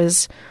 anytime there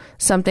was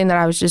something that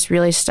I was just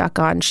really stuck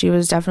on, she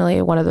was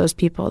definitely one of those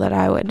people that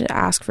I would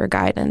ask for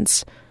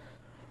guidance.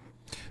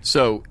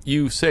 So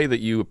you say that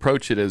you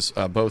approach it as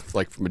both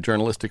like from a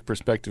journalistic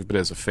perspective, but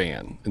as a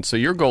fan. And so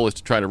your goal is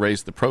to try to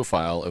raise the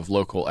profile of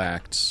local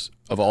acts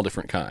of all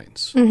different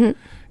kinds through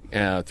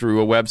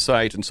a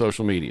website and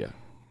social media.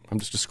 I'm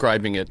just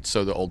describing it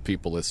so the old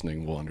people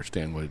listening will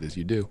understand what it is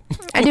you do.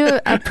 I do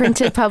a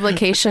printed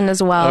publication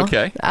as well.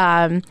 Okay.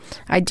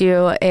 I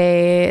do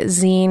a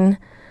zine,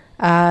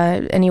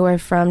 anywhere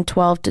from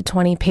 12 to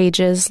 20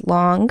 pages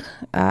long.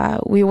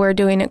 We were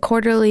doing it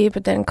quarterly,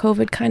 but then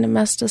COVID kind of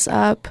messed us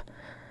up.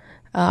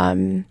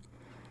 And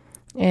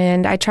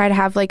I try to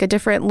have like a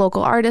different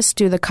local artist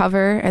do the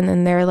cover, and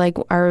then they're like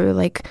our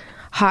like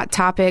hot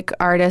topic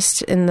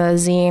artist in the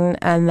zine.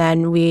 And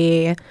then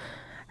we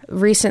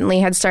recently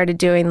had started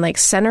doing like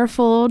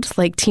centerfold,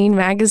 like teen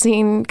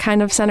magazine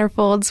kind of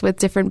centerfolds with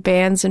different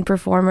bands and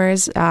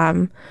performers,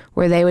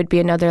 where they would be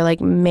another like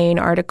main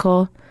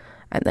article,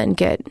 and then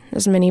get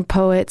as many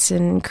poets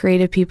and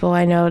creative people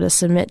I know to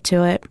submit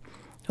to it,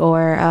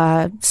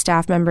 or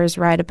staff members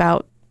write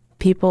about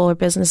people or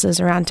businesses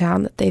around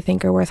town that they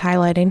think are worth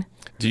highlighting.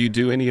 Do you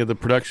do any of the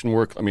production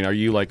work? I mean, are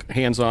you like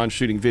hands-on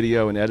shooting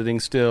video and editing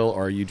still?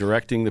 Or are you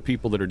directing the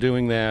people that are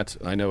doing that?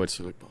 I know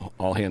it's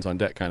all hands on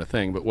deck kind of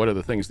thing, but what are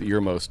the things that you're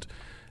most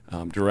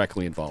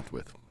directly involved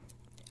with?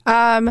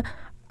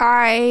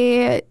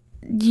 I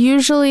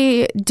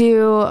usually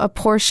do a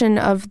portion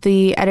of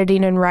the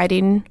editing and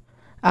writing,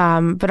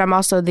 but I'm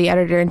also the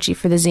editor-in-chief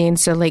for the zine,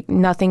 so like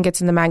nothing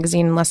gets in the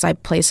magazine unless I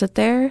place it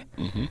there.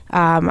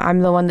 I'm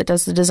the one that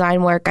does the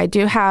design work. I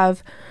do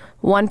have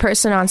one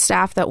person on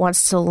staff that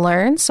wants to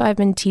learn, so I've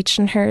been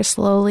teaching her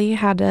slowly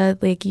how to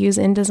like use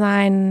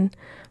InDesign,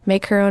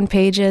 make her own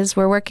pages.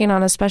 We're working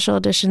on a special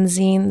edition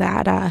zine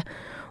that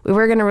we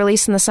were going to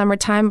release in the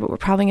summertime, but we're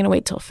probably going to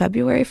wait till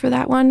February for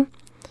that one.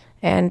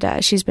 And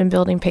she's been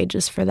building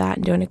pages for that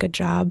and doing a good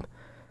job.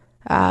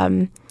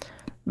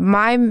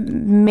 My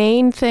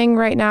main thing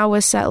right now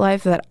with Set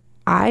Life that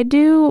I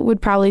do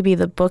would probably be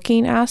the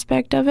booking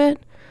aspect of it.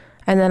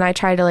 And then I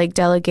try to like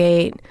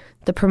delegate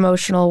the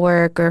promotional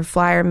work or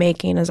flyer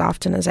making as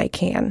often as I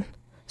can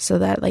so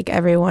that like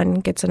everyone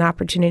gets an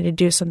opportunity to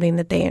do something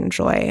that they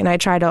enjoy. And I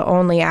try to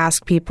only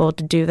ask people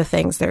to do the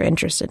things they're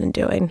interested in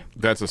doing.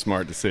 That's a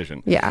smart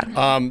decision.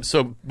 Yeah.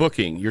 So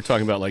booking, you're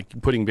talking about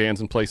like putting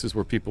bands in places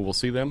where people will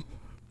see them?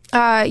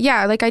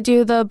 Yeah, like I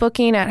do the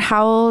booking at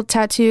Howl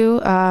Tattoo.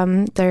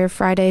 Their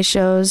Friday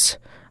shows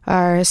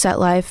are Set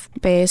Life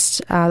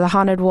based. The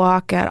Haunted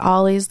Walk at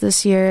Ollie's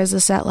this year is a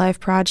Set Life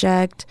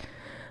project.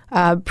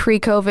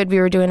 Pre-COVID, we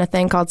were doing a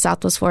thing called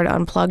Southwest Florida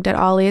Unplugged at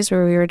Ollie's,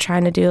 where we were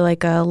trying to do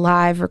like a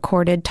live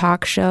recorded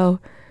talk show,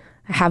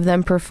 have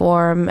them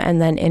perform, and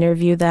then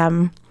interview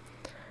them.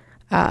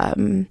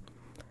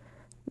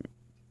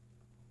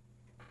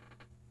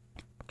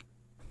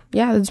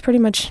 Yeah, it's pretty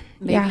much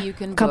You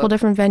can a couple book,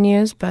 different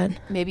venues, but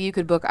maybe you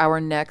could book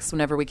our next,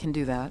 whenever we can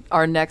do that,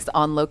 our next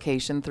on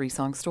location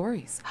 3-song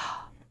stories.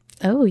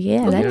 oh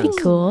yeah, that'd yes.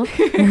 be cool.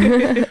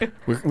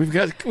 We've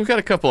got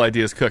a couple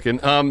ideas cooking.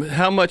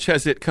 How much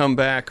has it come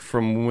back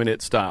from when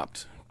it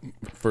stopped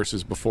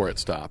versus before it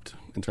stopped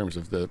in terms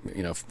of the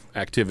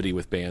activity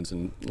with bands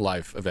and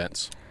live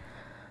events?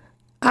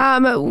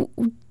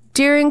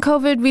 During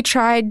COVID, we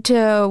tried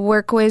to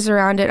work ways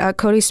around it.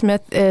 Cody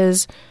Smith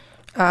is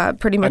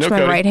pretty much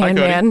my right-hand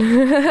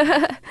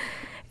man.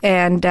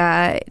 And,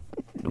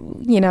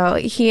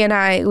 he and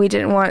I, we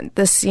didn't want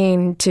the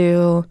scene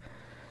to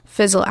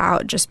fizzle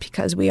out just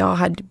because we all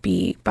had to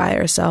be by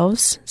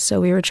ourselves.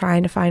 So we were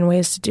trying to find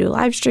ways to do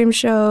live stream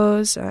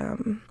shows.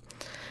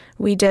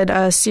 We did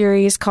a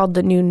series called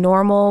The New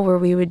Normal where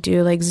we would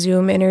do like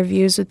Zoom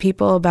interviews with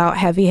people about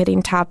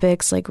heavy-hitting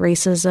topics like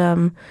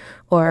racism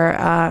or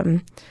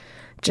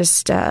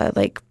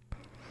like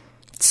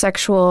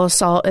sexual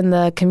assault in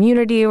the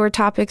community were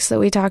topics that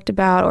we talked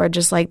about, or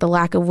just like the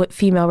lack of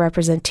female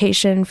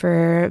representation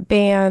for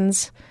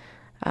bands.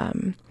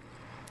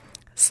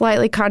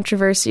 Slightly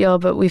controversial,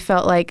 but we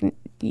felt like,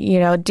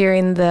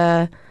 during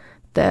the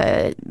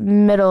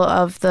middle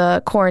of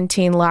the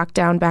quarantine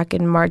lockdown back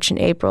in March and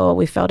April,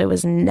 we felt it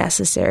was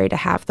necessary to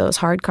have those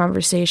hard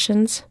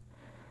conversations.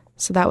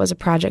 So that was a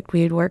project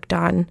we had worked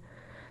on.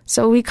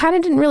 So we kind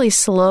of didn't really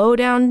slow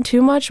down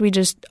too much. We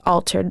just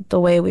altered the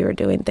way we were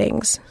doing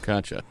things.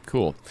 Gotcha.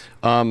 Cool.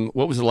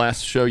 What was the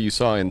last show you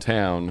saw in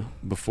town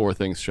before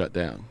things shut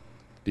down?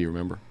 Do you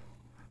remember?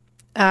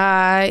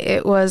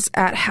 It was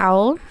at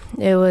Howl.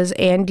 It was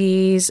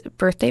Andy's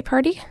birthday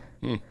party.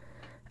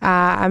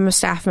 I'm a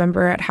staff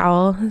member at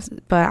Howl,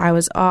 but I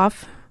was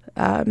off.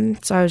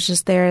 So I was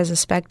just there as a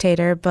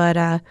spectator.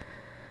 But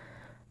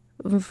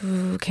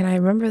can I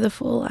remember the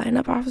full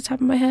lineup off the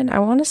top of my head? I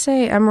want to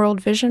say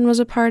Emerald Vision was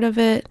a part of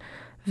it.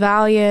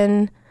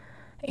 Valiant,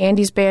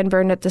 Andy's band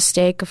Burned at the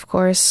Stake, of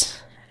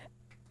course.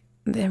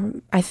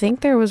 I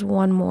think there was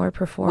one more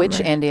performer. Which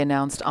Andy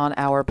announced on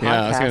our podcast.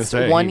 Yeah, I was gonna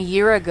say. 1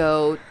 year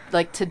ago,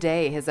 like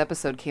today, his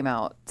episode came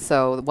out.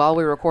 So while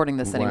we were recording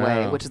this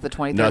anyway, Wow. which is the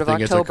 23rd Nothing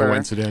of October. is a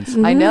coincidence.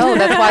 I know.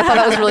 That's why I thought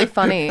that was really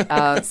funny.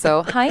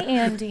 So, hi,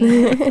 Andy.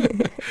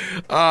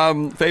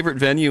 Favorite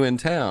venue in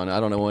town? I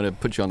don't want to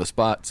put you on the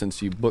spot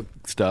since you book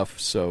stuff.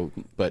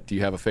 But do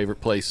you have a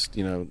favorite place,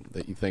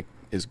 that you think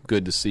is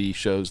good to see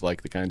shows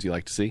like the kinds you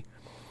like to see?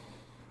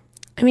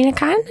 I mean, it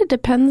kind of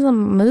depends on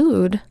the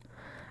mood.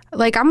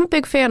 Like, I'm a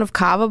big fan of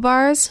kava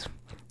bars,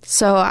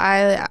 so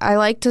I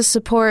like to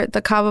support the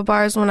kava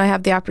bars when I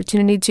have the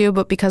opportunity to,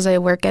 but because I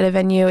work at a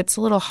venue, it's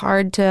a little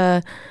hard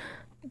to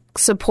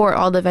support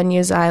all the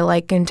venues I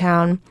like in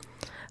town.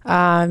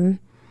 I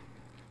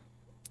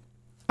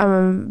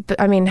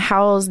mean,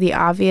 Howl's the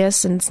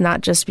obvious, and it's not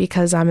just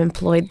because I'm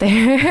employed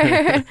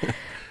there,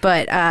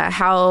 but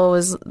Howl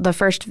was the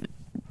first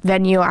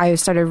venue I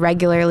started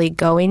regularly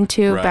going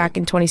to back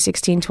in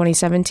 2016,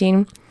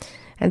 2017.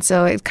 And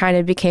so it kind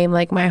of became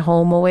like my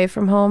home away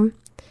from home.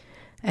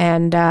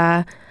 And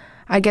I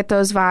get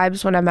those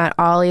vibes when I'm at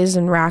Ollie's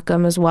and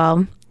Rackham as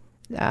well.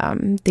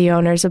 The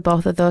owners of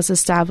both of those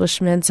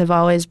establishments have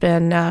always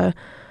been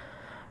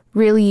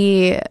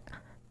really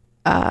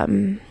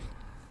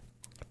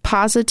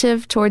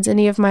positive towards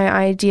any of my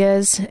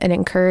ideas and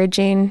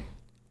encouraging.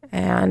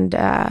 And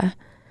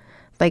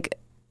like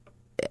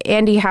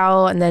Andy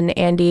Howell and then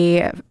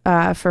Andy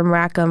from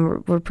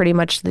Rackham were pretty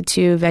much the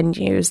two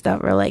venues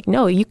that were like,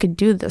 no, you could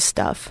do this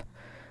stuff.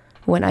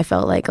 When I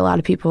felt like a lot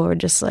of people were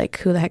just like,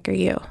 who the heck are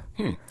you?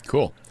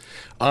 Cool.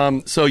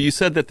 So you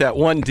said that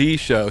 1D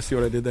show, see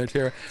what I did there,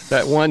 Tara?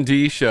 That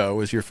 1D show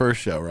was your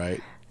first show,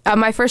 right?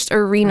 My first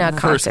arena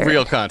concert. First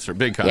real concert,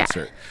 big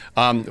concert.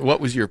 What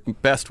was your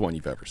best one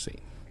you've ever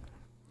seen?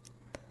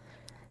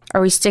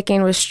 Are we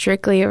sticking with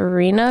strictly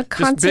arena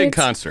concerts? Just big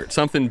concert,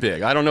 something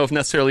big. I don't know if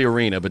necessarily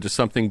arena, but just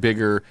something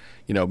bigger.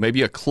 You know,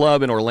 maybe a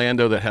club in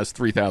Orlando that has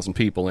 3,000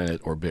 people in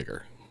it or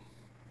bigger.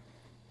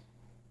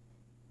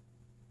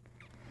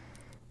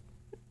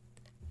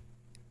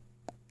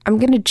 I'm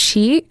going to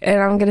cheat,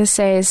 and I'm going to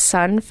say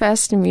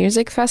Sunfest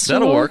Music Festival.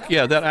 That'll work.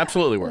 Yeah, that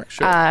absolutely works.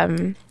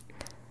 Sure.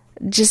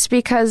 Just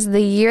because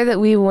the year that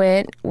we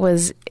went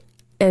was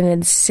an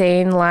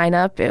insane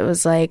lineup. It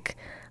was like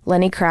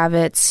Lenny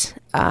Kravitz,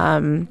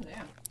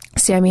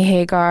 Sammy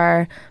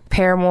Hagar,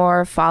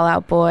 Paramore, Fall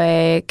Out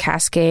Boy,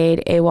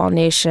 Cascade, AWOL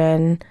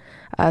Nation,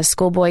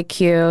 Schoolboy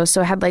Q.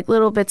 So it had like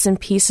little bits and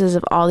pieces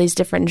of all these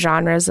different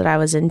genres that I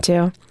was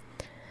into.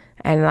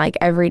 And like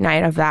every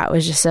night of that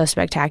was just so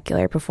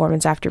spectacular,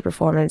 performance after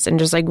performance, and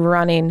just like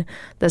running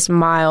this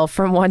mile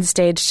from one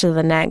stage to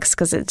the next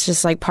because it's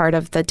just like part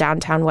of the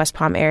downtown West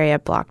Palm area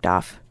blocked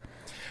off.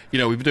 You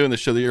know, we've been doing this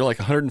show. You're like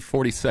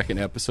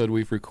 142nd episode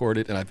we've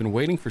recorded, and I've been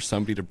waiting for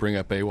somebody to bring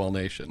up AWOL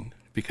Nation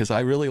because I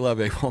really love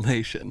AWOL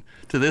Nation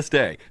to this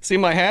day. See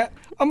my hat?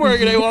 I'm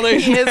wearing an AWOL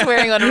Nation. He is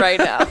wearing one right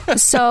now.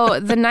 So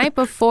the night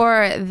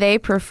before they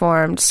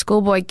performed,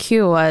 Schoolboy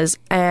Q was,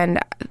 and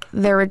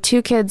there were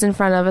two kids in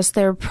front of us.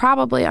 They were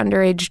probably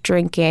underage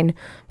drinking.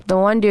 The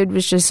one dude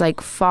was just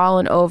like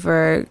fallen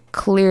over,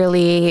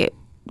 clearly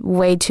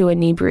way too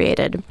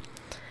inebriated.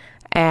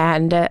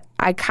 And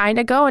I kind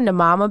of go into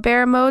mama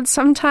bear mode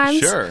sometimes.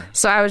 Sure.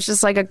 So I was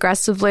just like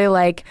aggressively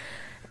like,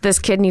 this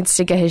kid needs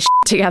to get his shit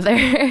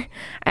together.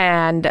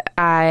 And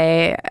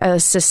I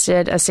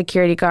assisted a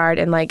security guard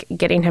in like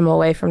getting him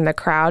away from the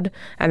crowd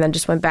and then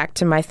just went back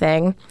to my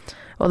thing.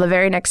 Well, the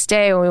very next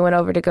day when we went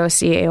over to go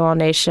see AWOL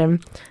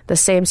Nation, the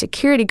same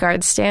security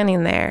guard's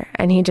standing there,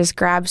 and he just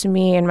grabs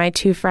me and my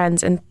two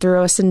friends and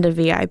threw us into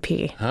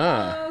VIP.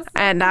 Huh.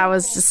 And I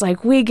was just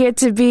like, we get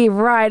to be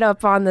right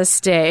up on the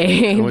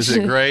stage. Was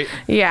it great?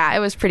 Yeah, it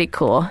was pretty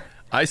cool.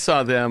 I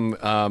saw them.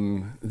 I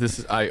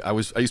used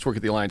to work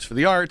at the Alliance for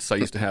the Arts. I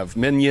used to have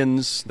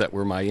minions that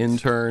were my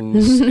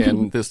interns,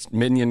 and this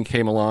minion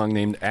came along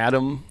named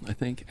Adam. I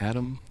think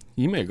Adam.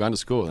 You may have gone to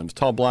school with him. He's a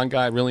tall blonde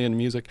guy, really into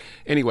music.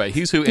 Anyway,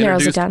 he's who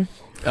introduced.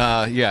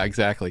 Yeah,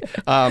 exactly.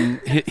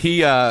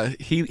 He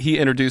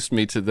introduced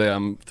me to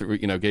them through,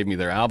 gave me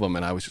their album,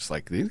 and I was just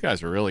like, these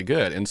guys are really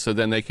good. And so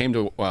then they came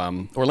to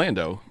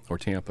Orlando or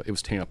Tampa. It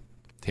was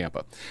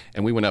Tampa,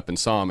 and we went up and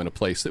saw them in a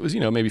place that was,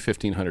 maybe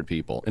 1,500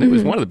 people, and it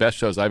was one of the best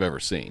shows I've ever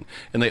seen.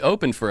 And they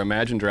opened for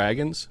Imagine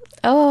Dragons.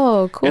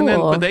 Oh, cool! And then,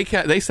 but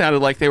they sounded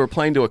like they were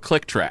playing to a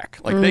click track.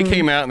 Like they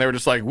came out and they were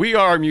just like, "We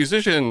are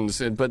musicians,"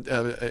 but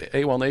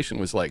AWOL Nation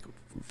was like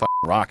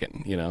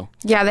rocking,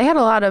 Yeah, they had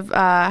a lot of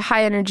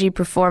high energy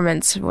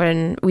performance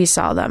when we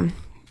saw them.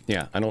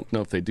 Yeah, I don't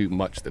know if they do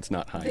much that's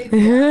not high.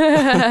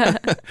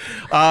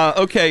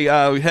 Okay,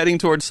 heading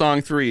towards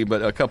song 3,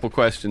 but a couple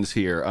questions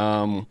here.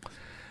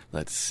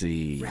 Let's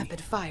see.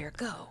 Rapid fire,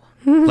 go.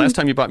 Last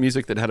time you bought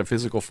music that had a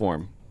physical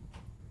form?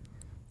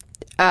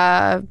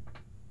 It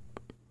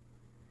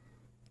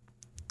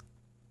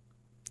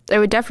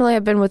would definitely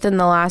have been within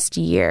the last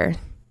year.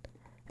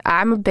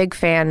 I'm a big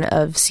fan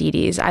of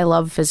CDs. I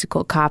love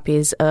physical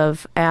copies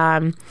of,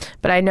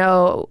 but I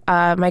know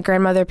my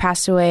grandmother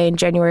passed away in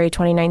January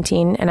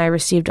 2019, and I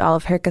received all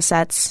of her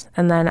cassettes.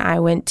 And then I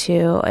went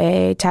to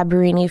a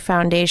Tabarini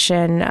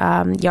Foundation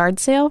yard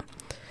sale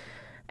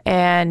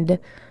and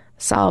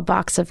saw a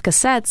box of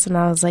cassettes, and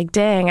I was like,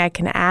 dang, I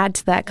can add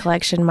to that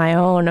collection my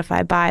own if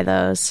I buy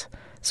those.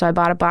 So I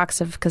bought a box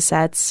of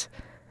cassettes.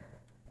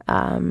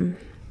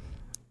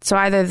 So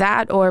either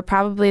that or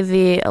probably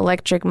the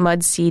Electric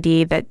Mud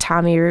CD that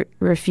Tommy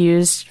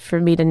refused for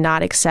me to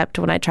not accept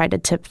when I tried to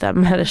tip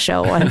them at a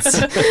show once.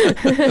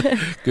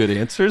 Good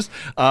answers.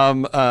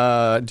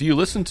 Do you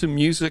listen to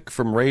music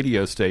from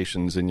radio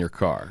stations in your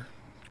car?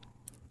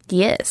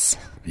 Yes.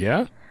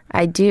 Yeah?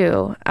 I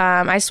do.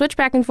 I switch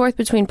back and forth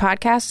between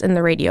podcasts and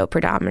the radio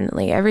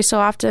predominantly. Every so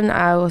often,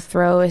 I will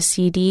throw a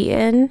CD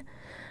in.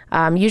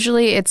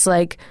 Usually, it's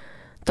like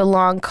the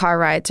long car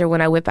rides or when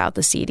I whip out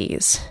the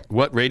CDs.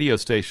 What radio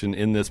station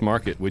in this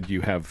market would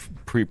you have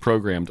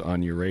pre-programmed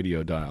on your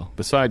radio dial,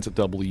 besides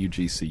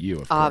WGCU, of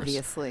course?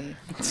 Obviously.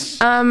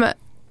 I'm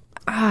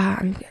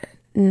going to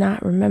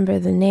not remember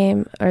the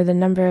name or the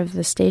number of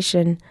the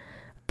station,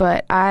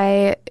 but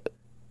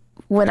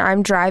when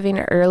I'm driving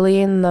early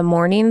in the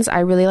mornings, I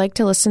really like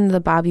to listen to the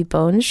Bobby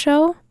Bones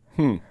Show.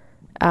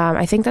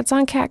 I think that's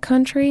on Cat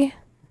Country.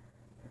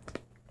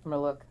 I'm going to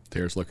look.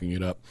 Tara's looking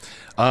it up.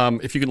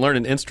 If you could learn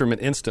an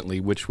instrument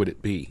instantly, which would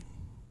it be?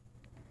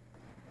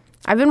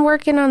 I've been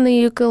working on the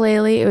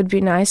ukulele. It would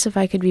be nice if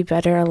I could be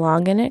better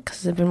along in it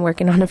because I've been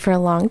working on it for a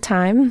long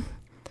time.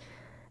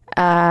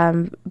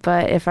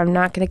 But if I'm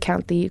not going to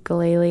count the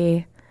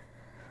ukulele,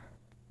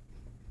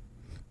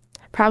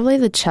 probably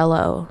the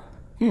cello.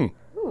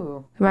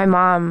 Ooh. My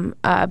mom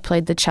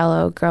played the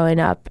cello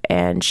growing up,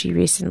 and she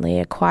recently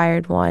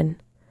acquired one.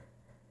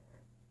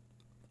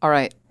 All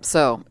right,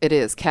 so it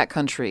is Cat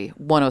Country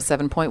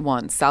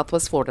 107.1,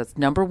 Southwest Florida's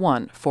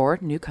 #1 for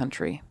New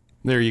Country.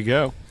 There you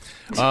go.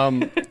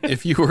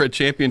 If you were a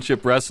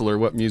championship wrestler,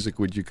 what music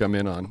would you come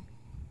in on?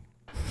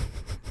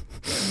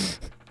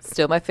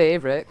 Still my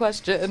favorite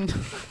question.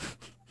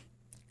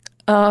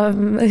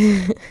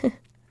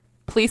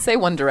 Please say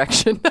One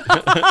Direction.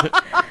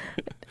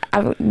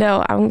 I'm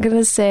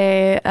gonna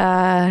say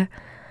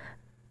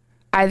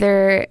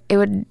either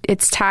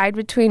it's tied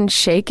between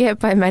 "Shake It"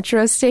 by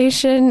Metro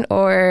Station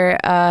or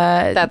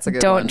That's a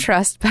good "Don't one.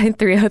 Trust" by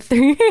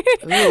 303.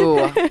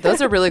 Ooh,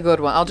 those are really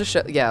good ones. I'll just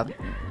show. Yeah.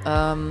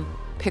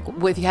 Pick.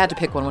 If you had to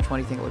pick one, which one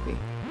do you think it would be?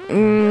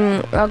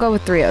 I'll go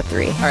with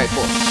 303. All right,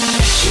 cool.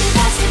 She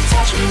wants to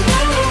touch me,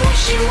 woo.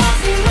 She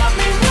wants to love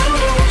me,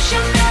 woo.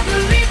 She'll never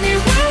leave me,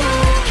 woo.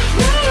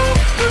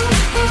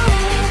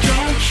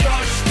 Don't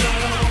trust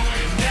her,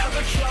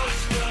 never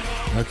trust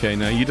her. Okay,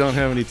 now you don't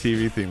have any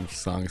TV theme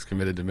songs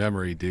committed to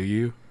memory, do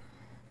you?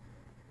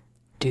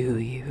 Do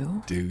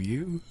you? Do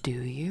you? Do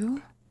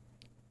you?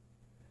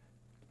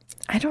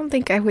 I don't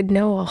think I would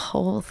know a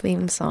whole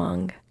theme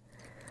song.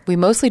 We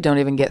mostly don't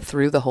even get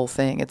through the whole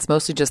thing. It's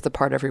mostly just the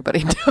part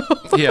everybody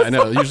knows. Yeah, I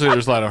know. Usually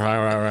there's a lot of rah,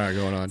 rah, rah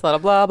going on. A lot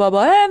of blah, blah,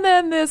 blah. And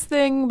then this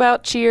thing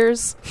about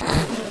Cheers.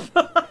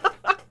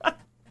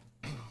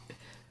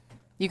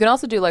 You can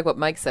also do like what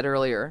Mike said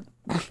earlier.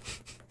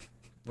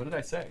 What did I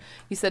say?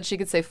 You said she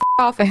could say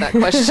off with that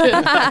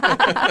question.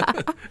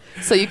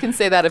 So you can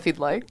say that if you'd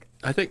like.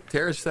 I think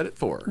Tara said it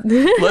for her.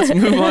 Let's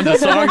move on to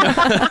song.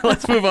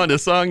 Let's move on to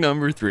song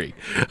number 3.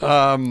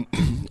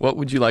 What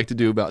would you like to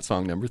do about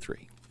song number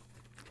 3?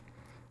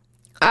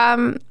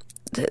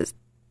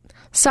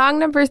 Song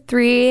number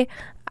 3,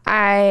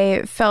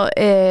 I felt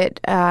it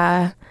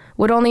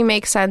would only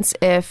make sense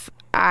if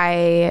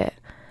I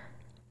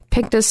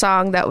picked a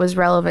song that was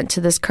relevant to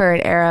this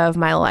current era of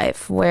my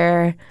life,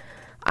 where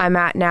I'm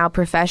at now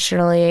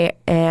professionally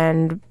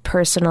and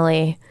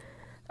personally.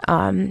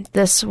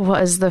 This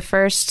was the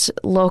first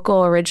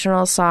local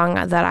original song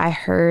that I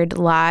heard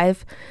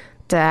live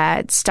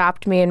that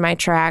stopped me in my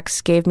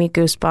tracks, gave me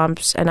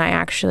goosebumps, and I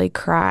actually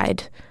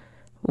cried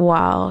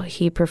while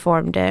he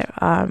performed it.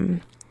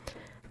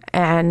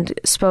 And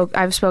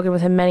I've spoken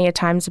with him many a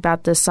times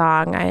about this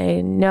song.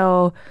 I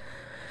know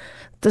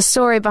the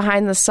story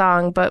behind the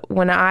song, but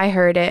when I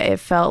heard it, it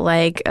felt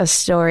like a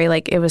story,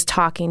 like it was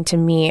talking to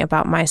me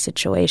about my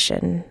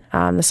situation.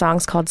 The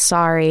song's called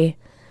Sorry,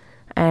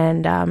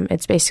 and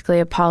it's basically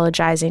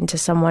apologizing to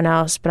someone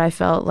else, but I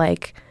felt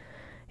like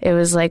it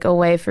was like a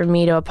way for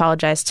me to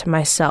apologize to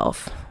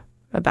myself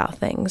about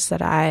things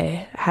that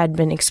I had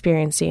been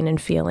experiencing and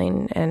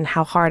feeling and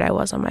how hard I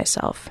was on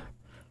myself.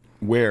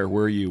 Where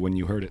were you when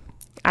you heard it?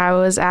 I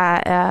was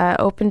at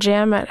Open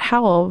Jam at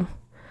Howell a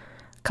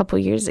couple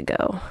years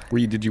ago.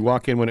 Did you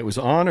walk in when it was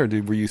on, or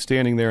were you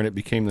standing there and it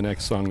became the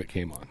next song that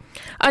came on?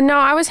 No,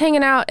 I was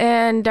hanging out,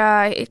 and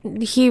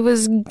he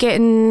was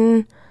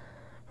getting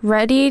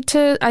ready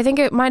to, I think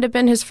it might have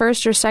been his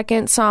first or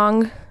second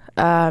song.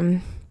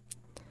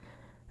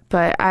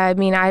 But I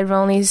mean, I've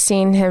only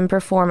seen him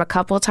perform a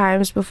couple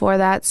times before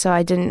that, so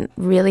I didn't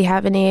really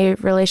have any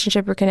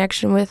relationship or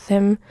connection with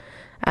him.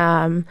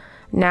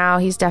 Now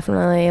he's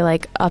definitely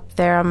like up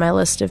there on my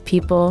list of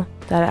people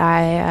that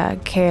I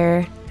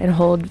care and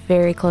hold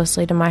very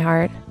closely to my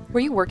heart. Were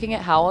you working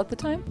at Howell at the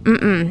time?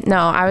 No,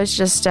 I was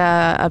just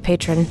a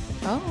patron.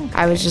 Oh.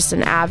 I was just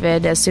an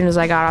avid, as soon as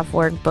I got off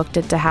work, booked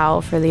it to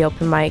Howell for the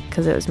open mic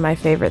because it was my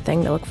favorite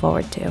thing to look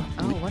forward to.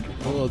 Oh,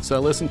 wonderful. Well, let's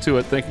listen to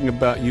it, thinking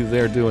about you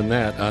there doing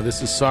that.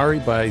 This is Sorry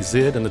by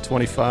Zid and the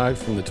 25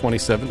 from the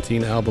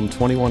 2017 album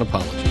 21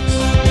 Apologies.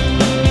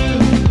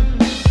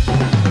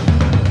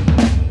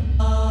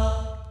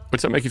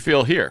 What's that make you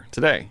feel here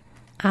today?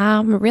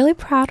 I'm really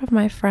proud of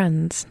my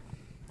friends.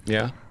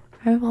 Yeah?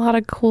 I have a lot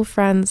of cool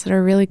friends that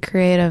are really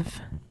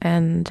creative,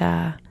 and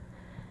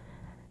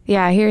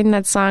hearing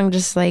that song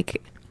just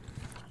like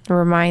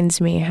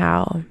reminds me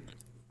how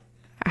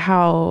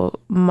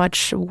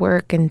much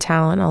work and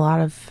talent a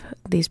lot of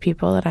these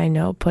people that I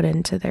know put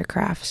into their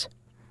crafts.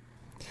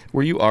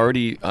 Were you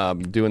already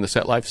doing the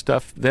Set Life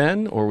stuff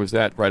then, or was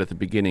that right at the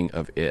beginning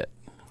of it?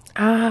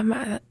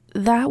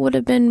 That would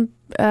have been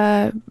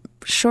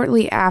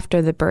shortly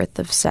after the birth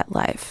of Set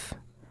Life,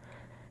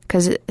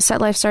 because Set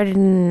Life started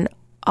in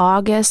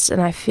August,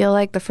 and I feel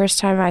like the first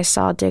time I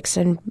saw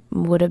Dixon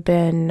would have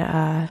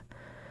been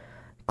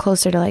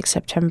closer to like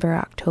September,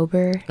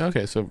 October.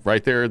 Okay, so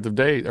right there at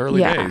the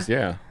early days,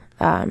 yeah.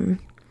 And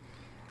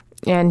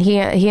he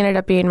ended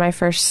up being my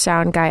first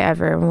sound guy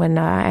ever when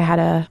I had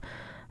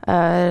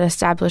an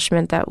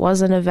establishment that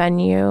wasn't a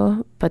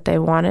venue, but they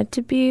wanted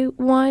to be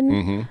one.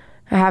 Mm-hmm.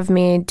 Have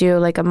me do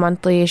like a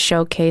monthly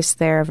showcase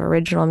there of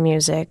original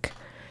music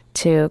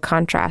to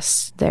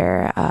contrast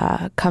their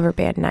cover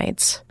band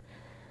nights.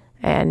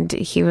 And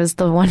he was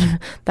the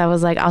one that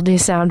was like, I'll do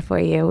sound for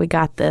you. We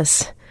got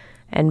this.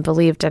 And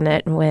believed in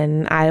it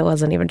when I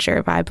wasn't even sure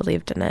if I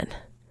believed in it.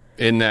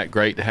 Isn't that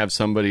great to have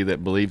somebody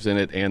that believes in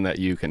it and that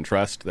you can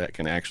trust that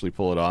can actually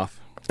pull it off?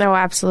 Oh,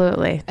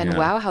 absolutely. And Yeah.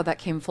 wow, how that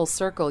came full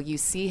circle. You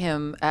see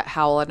him at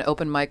Howell at an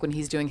open mic when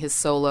he's doing his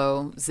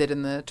solo Zid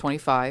in the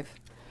 25.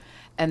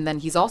 And then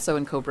he's also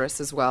in Cobras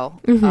as well.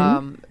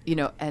 Mm-hmm.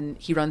 And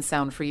he runs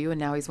sound for you, and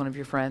now he's one of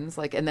your friends.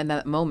 And then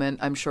that moment,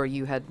 I'm sure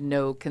you had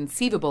no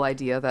conceivable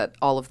idea that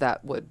all of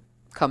that would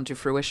come to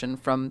fruition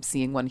from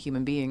seeing one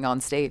human being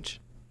on stage.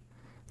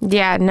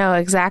 Yeah, no,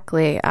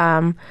 exactly.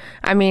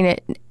 I mean,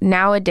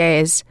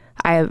 nowadays,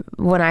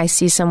 when I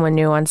see someone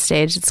new on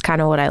stage, it's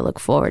kind of what I look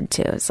forward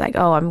to. It's like,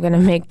 oh, I'm going to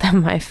make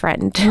them my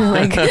friend.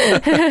 Like,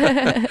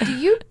 Do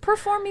you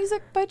perform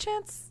music by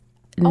chance?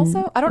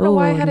 Also, I don't know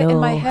why I had it in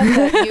my no.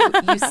 head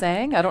that you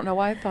sang. I don't know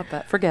why I thought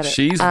that. Forget it.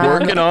 She's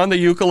working on the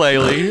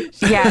ukulele.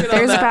 yeah,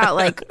 there's about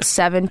like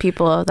 7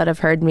 people that have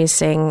heard me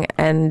sing,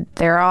 and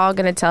they're all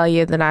going to tell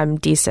you that I'm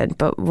decent,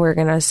 but we're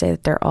going to say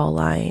that they're all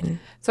lying.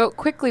 So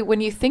quickly, when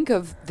you think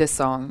of this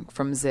song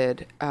from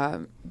Zid,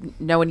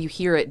 now when you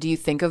hear it, do you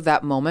think of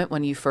that moment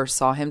when you first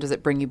saw him? Does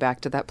it bring you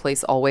back to that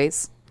place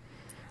always?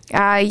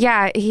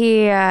 Yeah,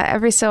 he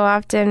every so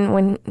often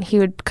when he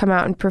would come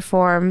out and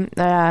perform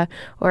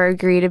or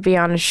agree to be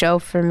on a show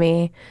for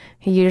me,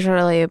 he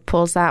usually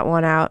pulls that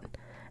one out,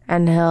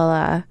 and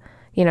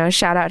he'll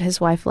shout out his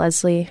wife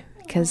Leslie,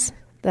 because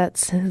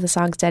that's who the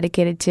song's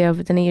dedicated to.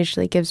 But then he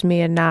usually gives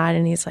me a nod,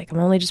 and he's like, "I'm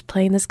only just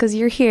playing this because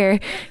you're here,"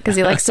 because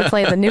he likes to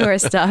play the newer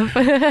stuff.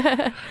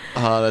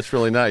 That's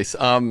really nice.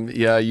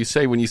 Yeah, you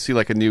say when you see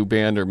like a new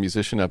band or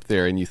musician up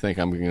there, and you think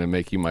I'm going to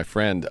make you my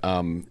friend.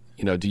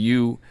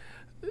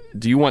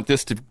 Do you want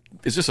this to?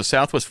 Is this a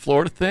Southwest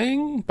Florida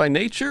thing by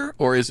nature,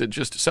 or is it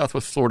just a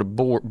Southwest Florida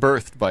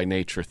birthed by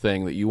nature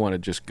thing that you want to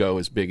just go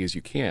as big as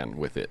you can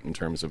with it in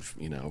terms of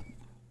the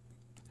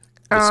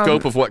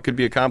scope of what could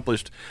be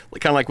accomplished?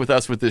 Kind of like with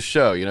us with this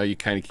show, you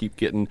kind of keep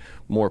getting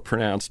more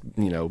pronounced,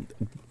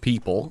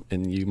 people,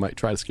 and you might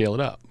try to scale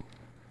it up.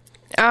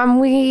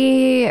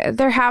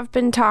 There have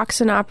been talks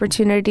and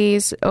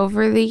opportunities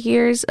over the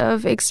years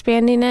of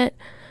expanding it.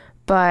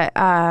 But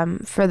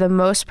for the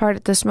most part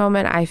at this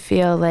moment, I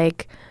feel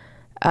like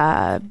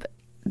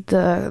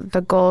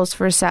the goals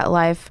for Set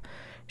Life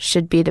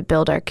should be to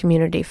build our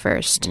community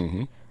first.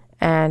 Mm-hmm.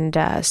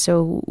 And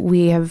so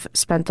we have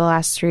spent the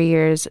last 3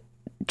 years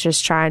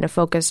just trying to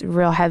focus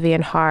real heavy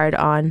and hard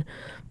on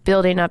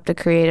building up the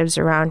creatives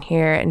around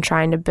here and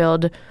trying to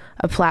build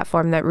a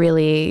platform that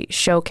really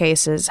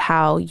showcases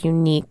how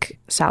unique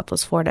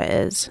Southwest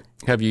Florida is.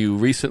 Have you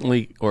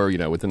recently, or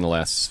within the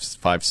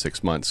last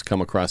 5-6 months,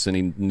 come across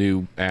any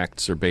new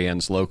acts or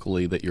bands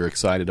locally that you're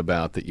excited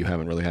about that you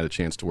haven't really had a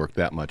chance to work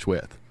that much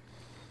with?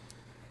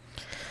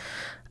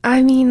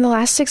 I mean, the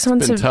last 6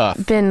 months been have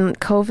tough. been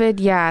COVID,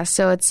 yeah.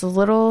 So it's a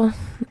little.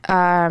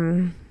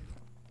 I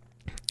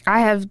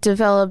have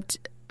developed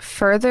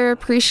further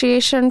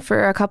appreciation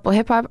for a couple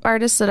hip hop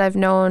artists that I've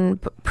known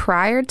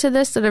prior to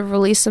this that have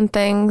released some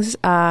things.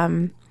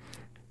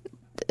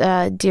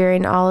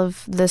 During all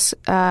of this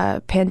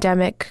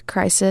pandemic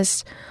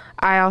crisis.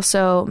 I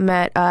also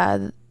met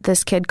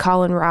this kid,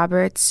 Colin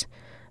Roberts.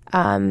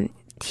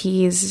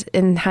 He's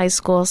in high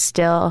school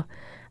still,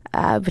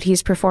 but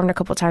he's performed a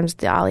couple times at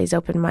the Ollie's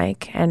open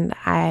mic, and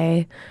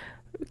I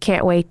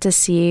can't wait to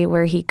see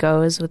where he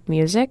goes with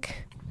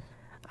music.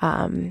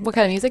 What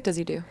kind of music does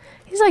he do?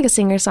 He's like a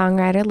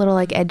singer-songwriter, a little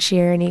like Ed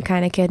Sheeran-y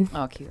kind of kid.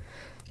 Oh, cute.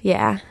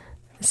 Yeah.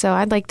 So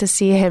I'd like to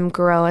see him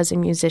grow as a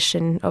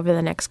musician over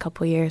the next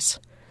couple years.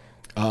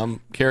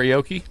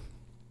 Karaoke?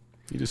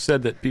 You just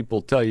said that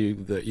people tell you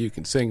that you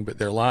can sing, but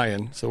they're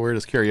lying. So where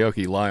does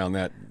karaoke lie on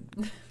that?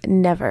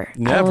 Never.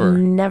 Never? I will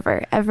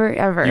never, ever,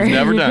 ever. You've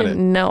never done it?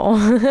 No.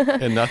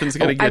 And nothing's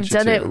going to get I've you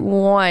done to. it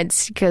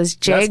once because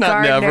Jay That's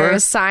not Gardner never.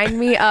 signed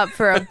me up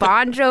for a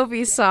Bon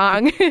Jovi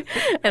song,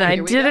 and I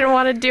didn't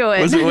want to do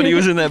it. Was it when he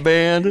was in that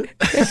band?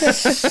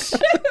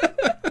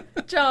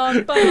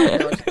 John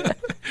Bon.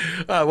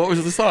 What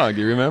was the song?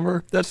 Do you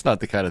remember? That's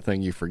not the kind of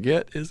thing you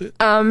forget, is it?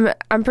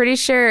 I'm pretty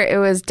sure it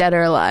was Dead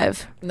or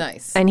Alive.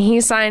 Nice. And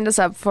he signed us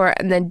up for it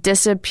and then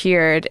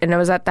disappeared. And it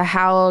was at the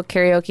Howl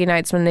karaoke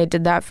nights when they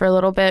did that for a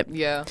little bit.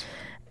 Yeah.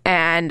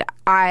 And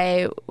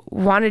I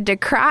wanted to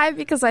cry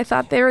because I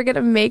thought they were going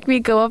to make me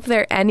go up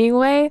there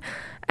anyway.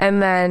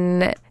 And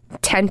then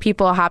 10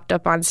 people hopped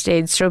up on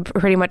stage. So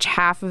pretty much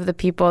half of the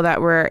people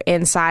that were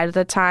inside at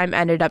the time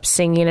ended up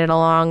singing it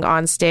along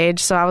on stage.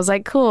 So I was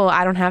like, cool,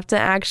 I don't have to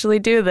actually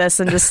do this,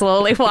 and just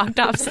slowly walked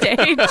off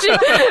stage.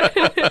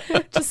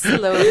 Just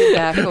slowly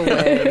back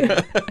away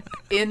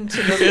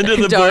into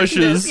the bushes.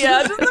 darkness.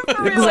 Yeah, just the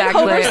real,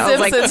 Exactly. Like Homer I was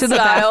like, Simpson to the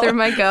style.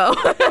 bathroom I go.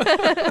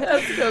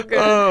 That's so good.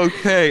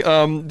 Okay.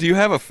 Do you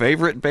have a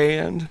favorite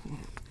band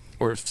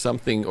or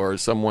something or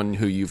someone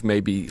who you've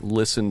maybe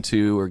listened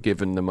to or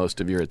given the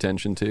most of your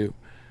attention to?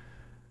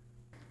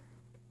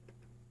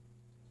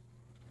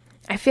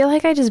 I feel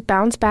like I just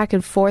bounce back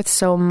and forth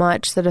so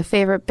much that a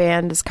favorite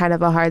band is kind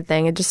of a hard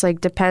thing. It just like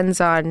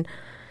depends on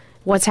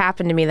what's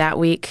happened to me that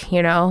week,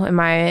 Am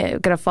I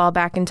going to fall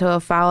back into a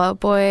Fall Out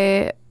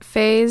Boy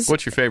phase?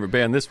 What's your favorite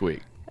band this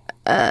week?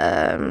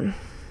 Well,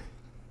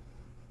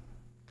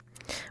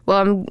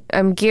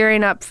 I'm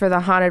gearing up for the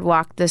Haunted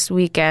Walk this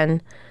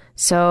weekend,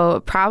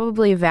 so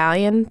probably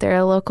Valiant. They're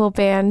a local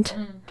band.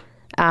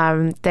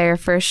 Their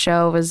first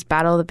show was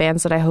Battle of the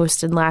Bands that I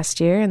hosted last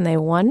year, and they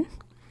won.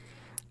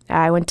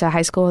 I went to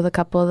high school with a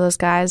couple of those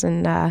guys,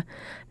 and now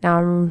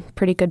I'm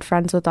pretty good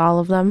friends with all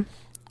of them.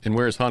 And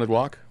where's Haunted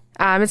Walk?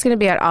 It's going to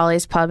be at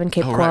Ollie's Pub in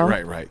Cape Oh, Coral.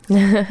 right.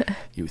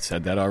 You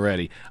said that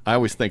already. I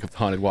always think of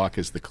Haunted Walk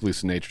as the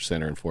Calusa Nature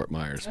Center in Fort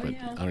Myers, but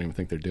I don't even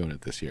think they're doing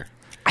it this year.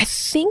 I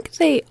think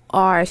they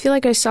are. I feel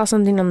like I saw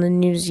something on the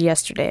news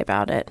yesterday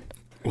about it.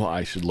 Well,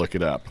 I should look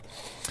it up.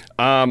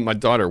 My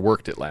daughter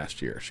worked it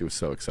last year. She was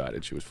so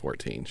excited. She was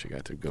 14. She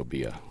got to go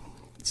be a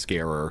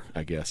scarer,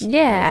 I guess.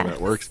 Yeah. However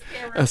that works.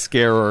 A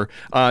scarer.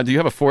 Do you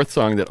have a fourth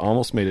song that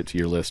almost made it to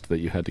your list that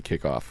you had to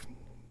kick off?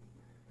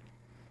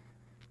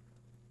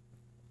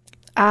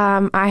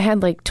 I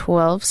had like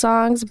 12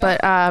 songs, but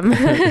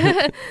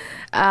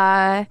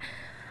I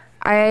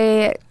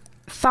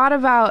thought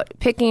about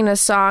picking a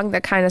song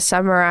that kind of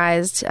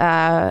summarized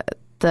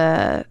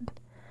the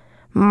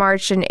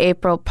March and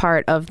April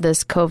part of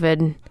this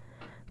COVID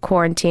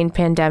quarantine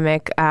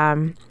pandemic.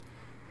 And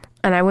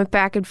I went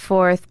back and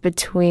forth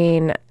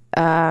between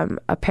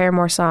a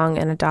Paramore song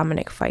and a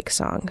Dominic Fike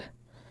song.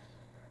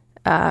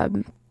 But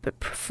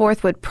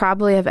fourth would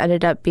probably have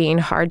ended up being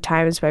Hard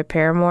Times by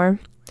Paramore,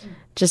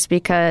 just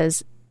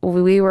because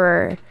we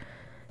were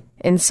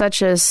in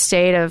such a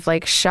state of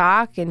like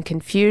shock and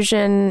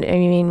confusion. I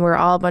mean, we're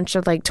all a bunch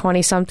of like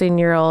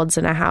 20-something-year-olds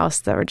in a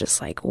house that were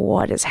just like,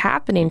 what is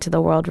happening to the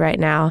world right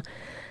now?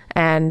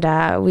 And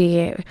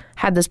we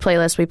had this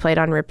playlist we played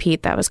on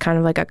repeat that was kind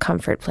of like a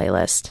comfort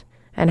playlist.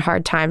 And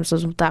Hard Times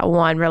was that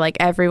one where like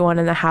everyone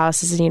in the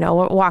house is,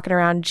 walking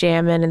around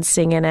jamming and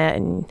singing it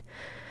and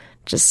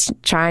just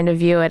trying to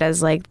view it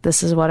as like,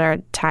 this is what our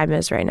time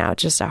is right now.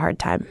 It's just a hard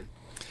time.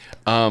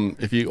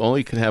 If you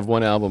only could have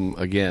one album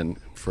again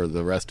for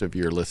the rest of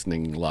your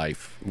listening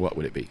life, what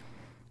would it be?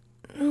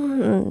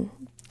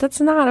 That's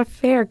not a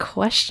fair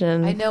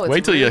question. I know. It's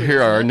Wait till you rude,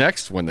 hear isn't our it?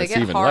 next one They that's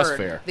get even hard. less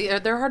fair.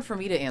 They're hard for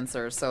me to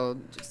answer. So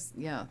just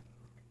yeah.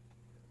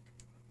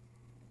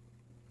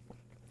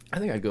 I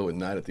think I'd go with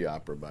Night at the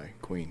Opera by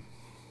Queen.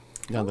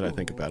 Now that I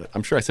think about it.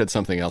 I'm sure I said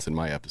something else in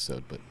my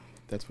episode, but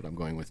that's what I'm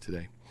going with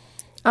today.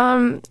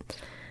 I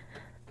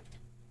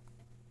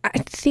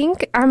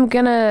think I'm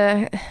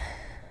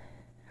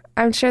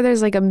sure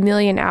there's like a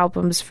million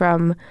albums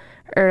from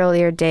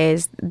earlier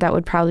days that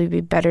would probably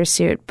be better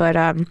suit, but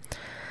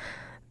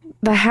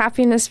the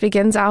Happiness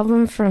Begins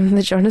album from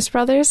the Jonas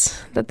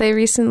Brothers that they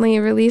recently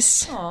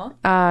released.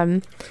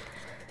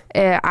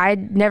 I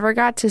never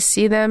got to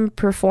see them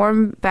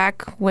perform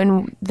back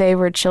when they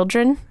were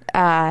children.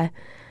 It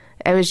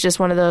was just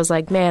one of those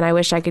like, man, I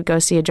wish I could go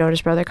see a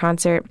Jonas Brother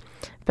concert.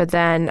 But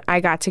then I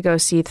got to go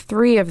see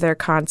 3 of their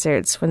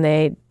concerts when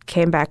they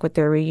came back with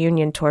their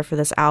reunion tour for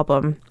this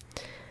album.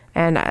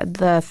 And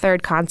the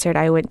third concert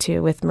I went to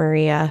with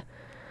Maria,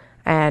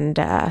 and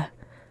that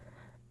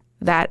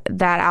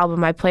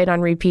album I played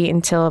on repeat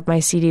until my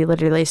CD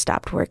literally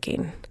stopped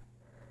working.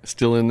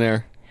 Still in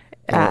there?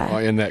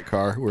 Or in that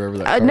car, wherever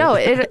that car No,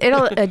 is?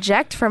 it'll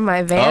eject from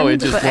my van. Oh,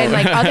 it just and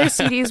won't. like other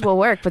CDs will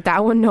work, but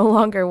that one no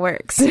longer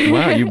works.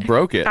 Wow, you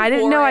broke it. I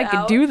didn't know I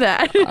could do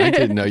that. I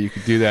didn't know you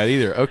could do that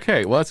either.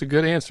 Okay, well, that's a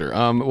good answer.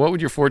 What would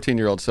your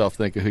 14-year-old self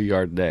think of who you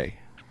are today?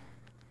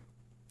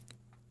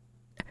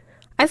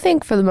 I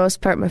think for the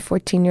most part, my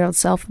 14-year-old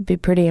self would be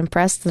pretty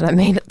impressed that I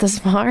made it this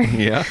far.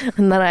 Yeah?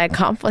 And that I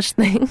accomplished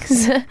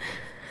things.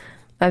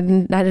 I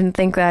didn't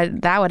think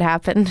that would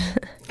happen.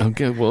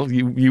 Okay, well,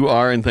 you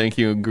are, and thank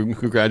you, and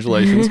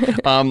congratulations.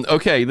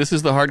 Okay, this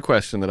is the hard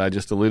question that I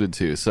just alluded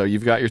to. So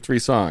you've got your 3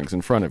 songs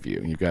in front of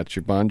you. You've got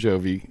your Bon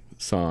Jovi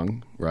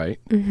song, right?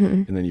 Mm-hmm.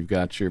 And then you've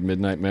got your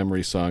Midnight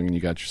Memory song, and you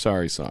got your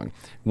Sorry song.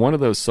 One of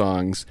those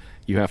songs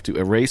you have to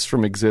erase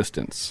from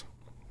existence.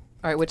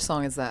 All right, which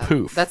song is that?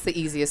 Poof. That's the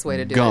easiest way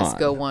to do it. Gone. Is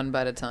go one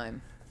bite at a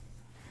time.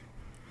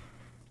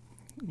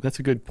 That's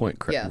a good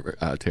point, Yeah.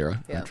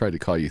 Tara. Yeah. I tried to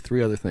call you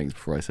 3 other things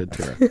before I said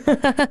Tara.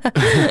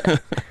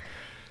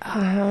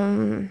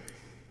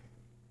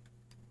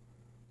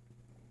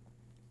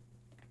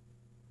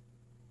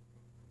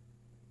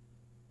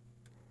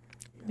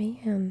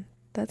 Man,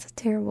 that's a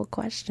terrible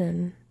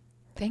question.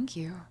 Thank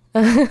you.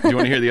 Do you want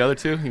to hear the other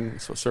 2? You can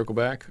circle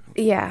back.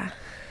 Yeah.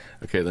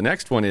 Okay, the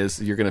next one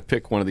is you're going to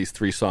pick one of these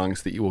 3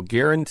 songs that you will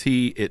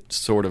guarantee it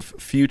sort of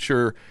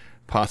future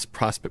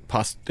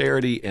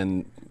posterity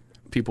and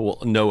people will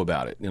know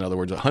about it. In other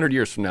words, 100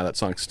 years from now, that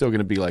song's still going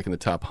to be like in the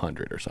top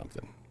 100 or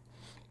something.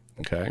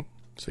 Okay?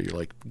 So you're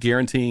like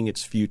guaranteeing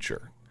its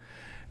future.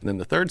 And then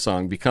the third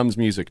song becomes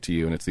music to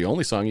you, and it's the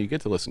only song you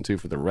get to listen to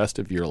for the rest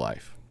of your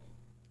life.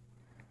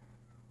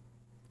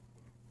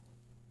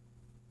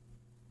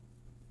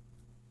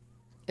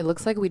 It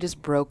looks like we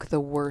just broke the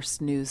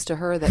worst news to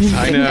her that she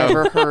I had know.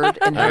 never heard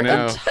in I her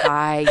know.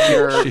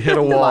 entire She hit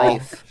a wall.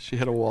 life. She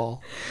hit a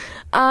wall.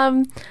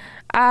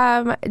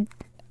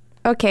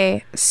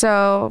 Okay,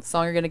 so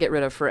Song you're going to get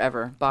rid of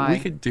forever. Bye. We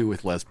could do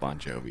with less Bon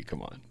Jovi.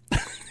 Come on.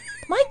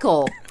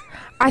 Michael.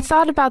 I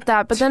thought about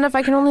that, but then if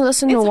I can only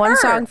listen to It's one her.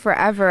 song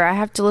forever, I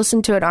have to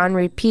listen to it on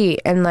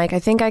repeat. And like I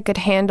think I could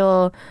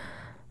handle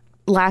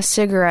Last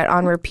Cigarette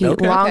on repeat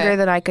Okay. longer Okay.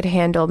 than I could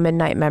handle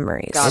Midnight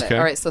Memories. Got Okay. it.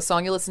 All right, so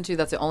song you listen to,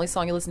 that's the only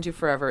song you listen to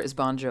forever is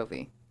Bon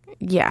Jovi.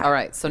 Yeah. All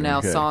right. So now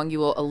Okay. song you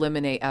will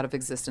eliminate out of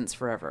existence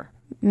forever.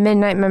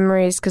 Midnight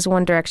Memories, because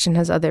One Direction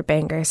has other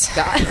bangers.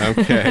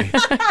 Okay.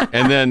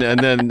 and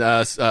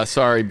then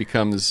Sorry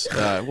becomes,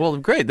 well,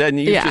 great. Then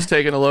you've Yeah. just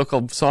taken a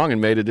local song and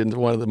made it into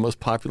one of the most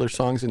popular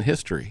songs in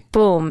history.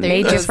 Boom.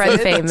 Made your friend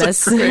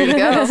famous. There you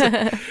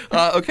go.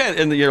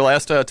 Okay. And your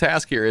last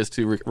task here is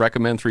to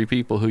recommend 3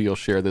 people who you'll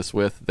share this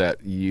with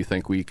that you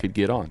think we could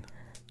get on.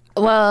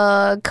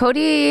 Well,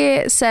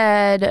 Cody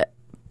said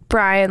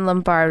Brian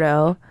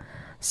Lombardo.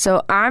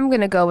 So I'm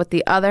going to go with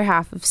the other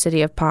half of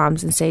City of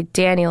Palms and say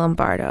Danny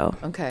Lombardo.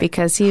 Okay.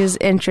 Because he was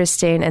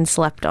interesting and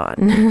slept on.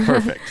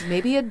 Perfect.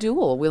 Maybe a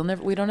duel.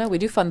 We don't know. We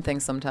do fun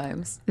things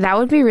sometimes. That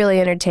would be really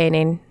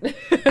entertaining.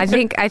 I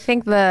think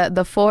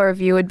the 4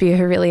 of you would be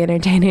a really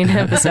entertaining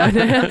episode.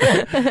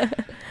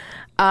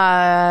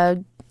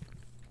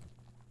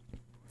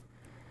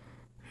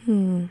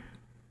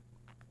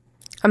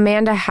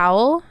 Amanda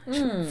Howell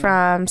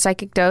from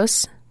Psychic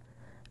Dose.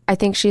 I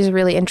think she's a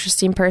really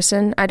interesting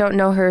person. I don't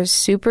know her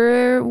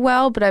super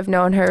well, but I've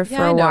known her for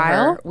I a know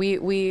while. her. We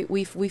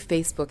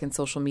Facebook and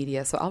social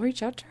media, so I'll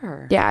reach out to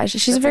her. Yeah,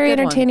 she's That's a a very good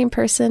one. entertaining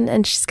person,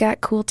 and she's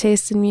got cool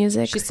taste in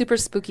music. She's super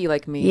spooky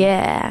like me.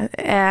 Yeah,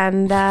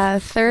 and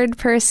third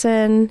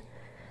person,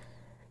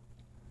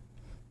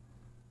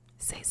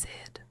 Say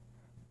Sid.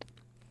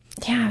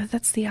 yeah,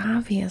 that's the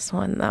obvious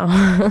one though.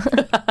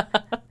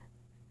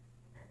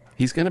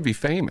 He's going to be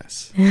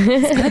famous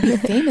Be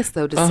famous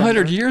though.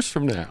 100 years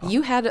from now.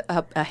 You had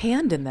a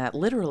hand in that,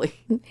 literally.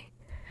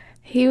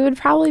 He would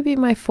probably be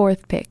my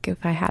 4th pick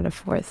if I had a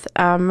 4th.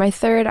 My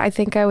 3rd, I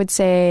think I would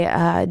say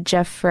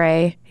Jeff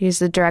Frey. He's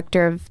the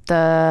director of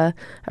A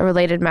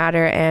Related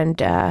Matter and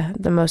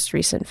the most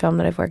recent film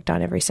that I've worked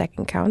on, Every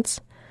Second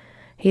Counts.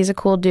 He's a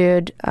cool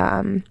dude.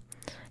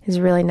 He's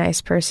a really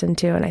nice person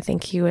too, and I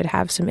think he would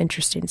have some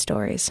interesting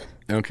stories.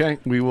 Okay,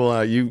 we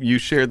will. You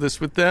share this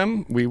with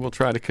them. We will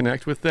try to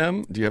connect with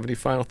them. Do you have any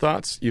final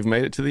thoughts? You've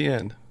made it to the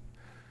end.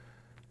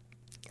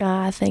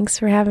 Thanks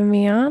for having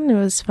me on. It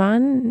was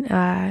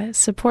fun.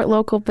 Support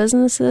local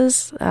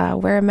businesses.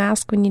 Wear a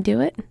mask when you do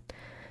it.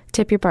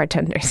 Tip your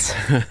bartenders.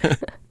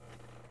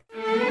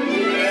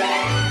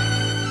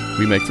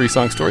 We make 3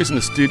 Song Stories in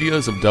the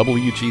studios of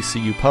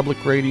WGCU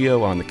Public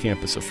Radio on the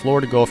campus of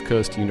Florida Gulf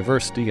Coast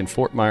University in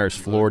Fort Myers,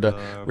 Florida.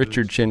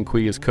 Richard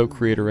Chinqui is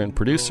co-creator and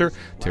producer.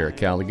 Tara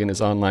Callaghan is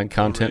online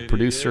content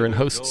producer and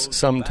hosts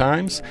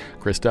sometimes.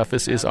 Chris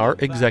Duffus is our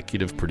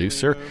executive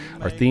producer.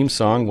 Our theme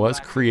song was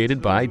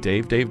created by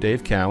Dave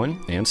Cowan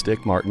and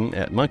Stick Martin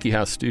at Monkey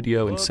House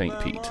Studio in St.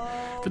 Pete.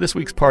 For this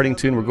week's parting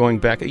tune, we're going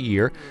back a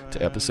year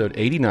to episode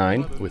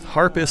 89 with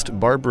harpist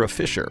Barbara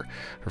Fisher.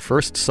 Her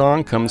first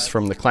song comes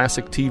from the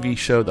classic TV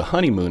show The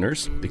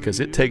Honeymooners because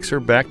it takes her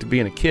back to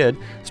being a kid,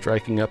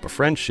 striking up a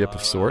friendship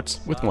of sorts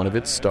with one of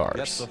its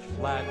stars.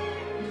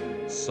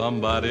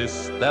 Somebody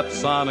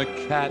steps on a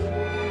cat,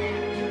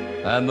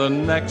 and the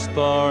next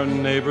door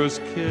neighbor's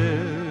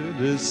kid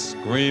is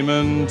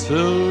screaming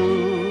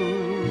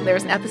too. There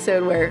was an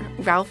episode where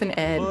Ralph and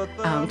Ed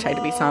tried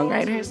to be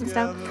songwriters and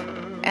stuff.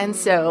 And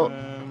so,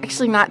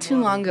 actually not too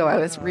long ago, I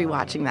was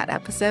rewatching that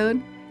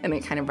episode, and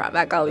it kind of brought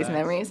back all these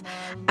memories.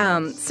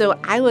 So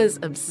I was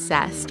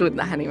obsessed with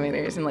the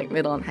Honeymooners in like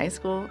middle and high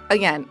school.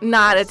 Again,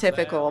 not a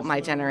typical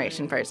my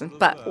generation person,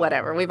 but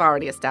whatever. We've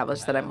already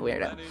established that I'm a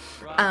weirdo.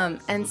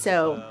 And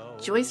so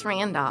Joyce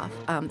Randolph,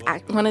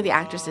 one of the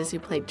actresses who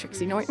played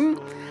Trixie Norton,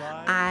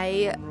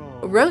 I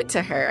wrote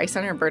to her. I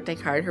sent her a birthday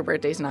card. Her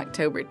birthday's in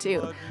October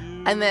too.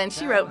 And then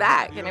she wrote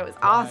back, and it was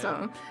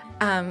awesome.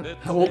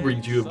 How old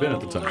would you have been at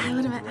the time? I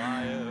would have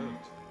been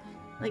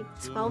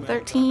like 12,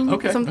 13,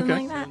 something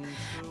like that.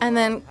 And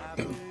then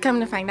come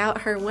to find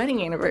out her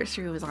wedding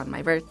anniversary was on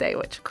my birthday,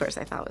 which of course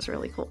I thought was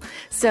really cool.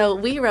 So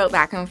we wrote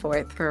back and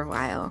forth for a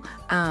while.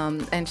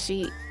 And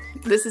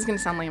this is going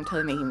to sound like I'm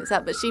totally making this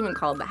up, but she even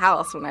called the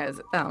house when I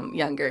was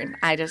younger. And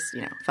I just,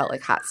 felt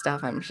like hot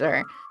stuff, I'm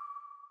sure.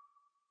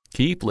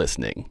 Keep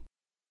listening.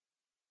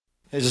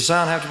 Does the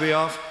sound have to be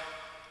off?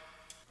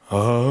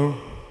 How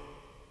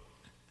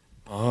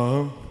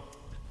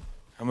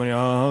many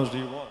ahs do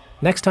you want?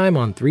 Next time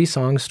on 3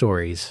 Song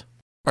Stories.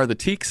 Are the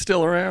Teeks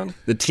still around?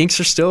 The Teeks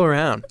are still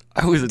around.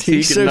 I was a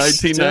Teek in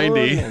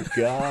 1990. Oh,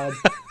 God.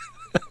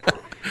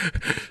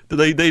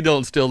 They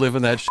don't still live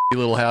in that shitty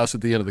little house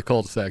at the end of the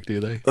cul-de-sac, do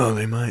they? Oh,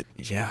 they might.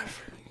 Yeah.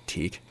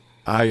 Teek.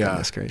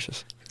 Goodness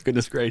gracious.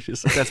 Goodness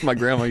gracious. That's my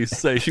grandma used to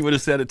say. She would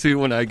have said it too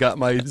when I got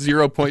my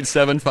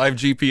 0.75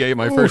 GPA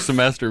my first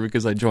semester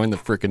because I joined the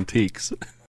frickin' Teeks.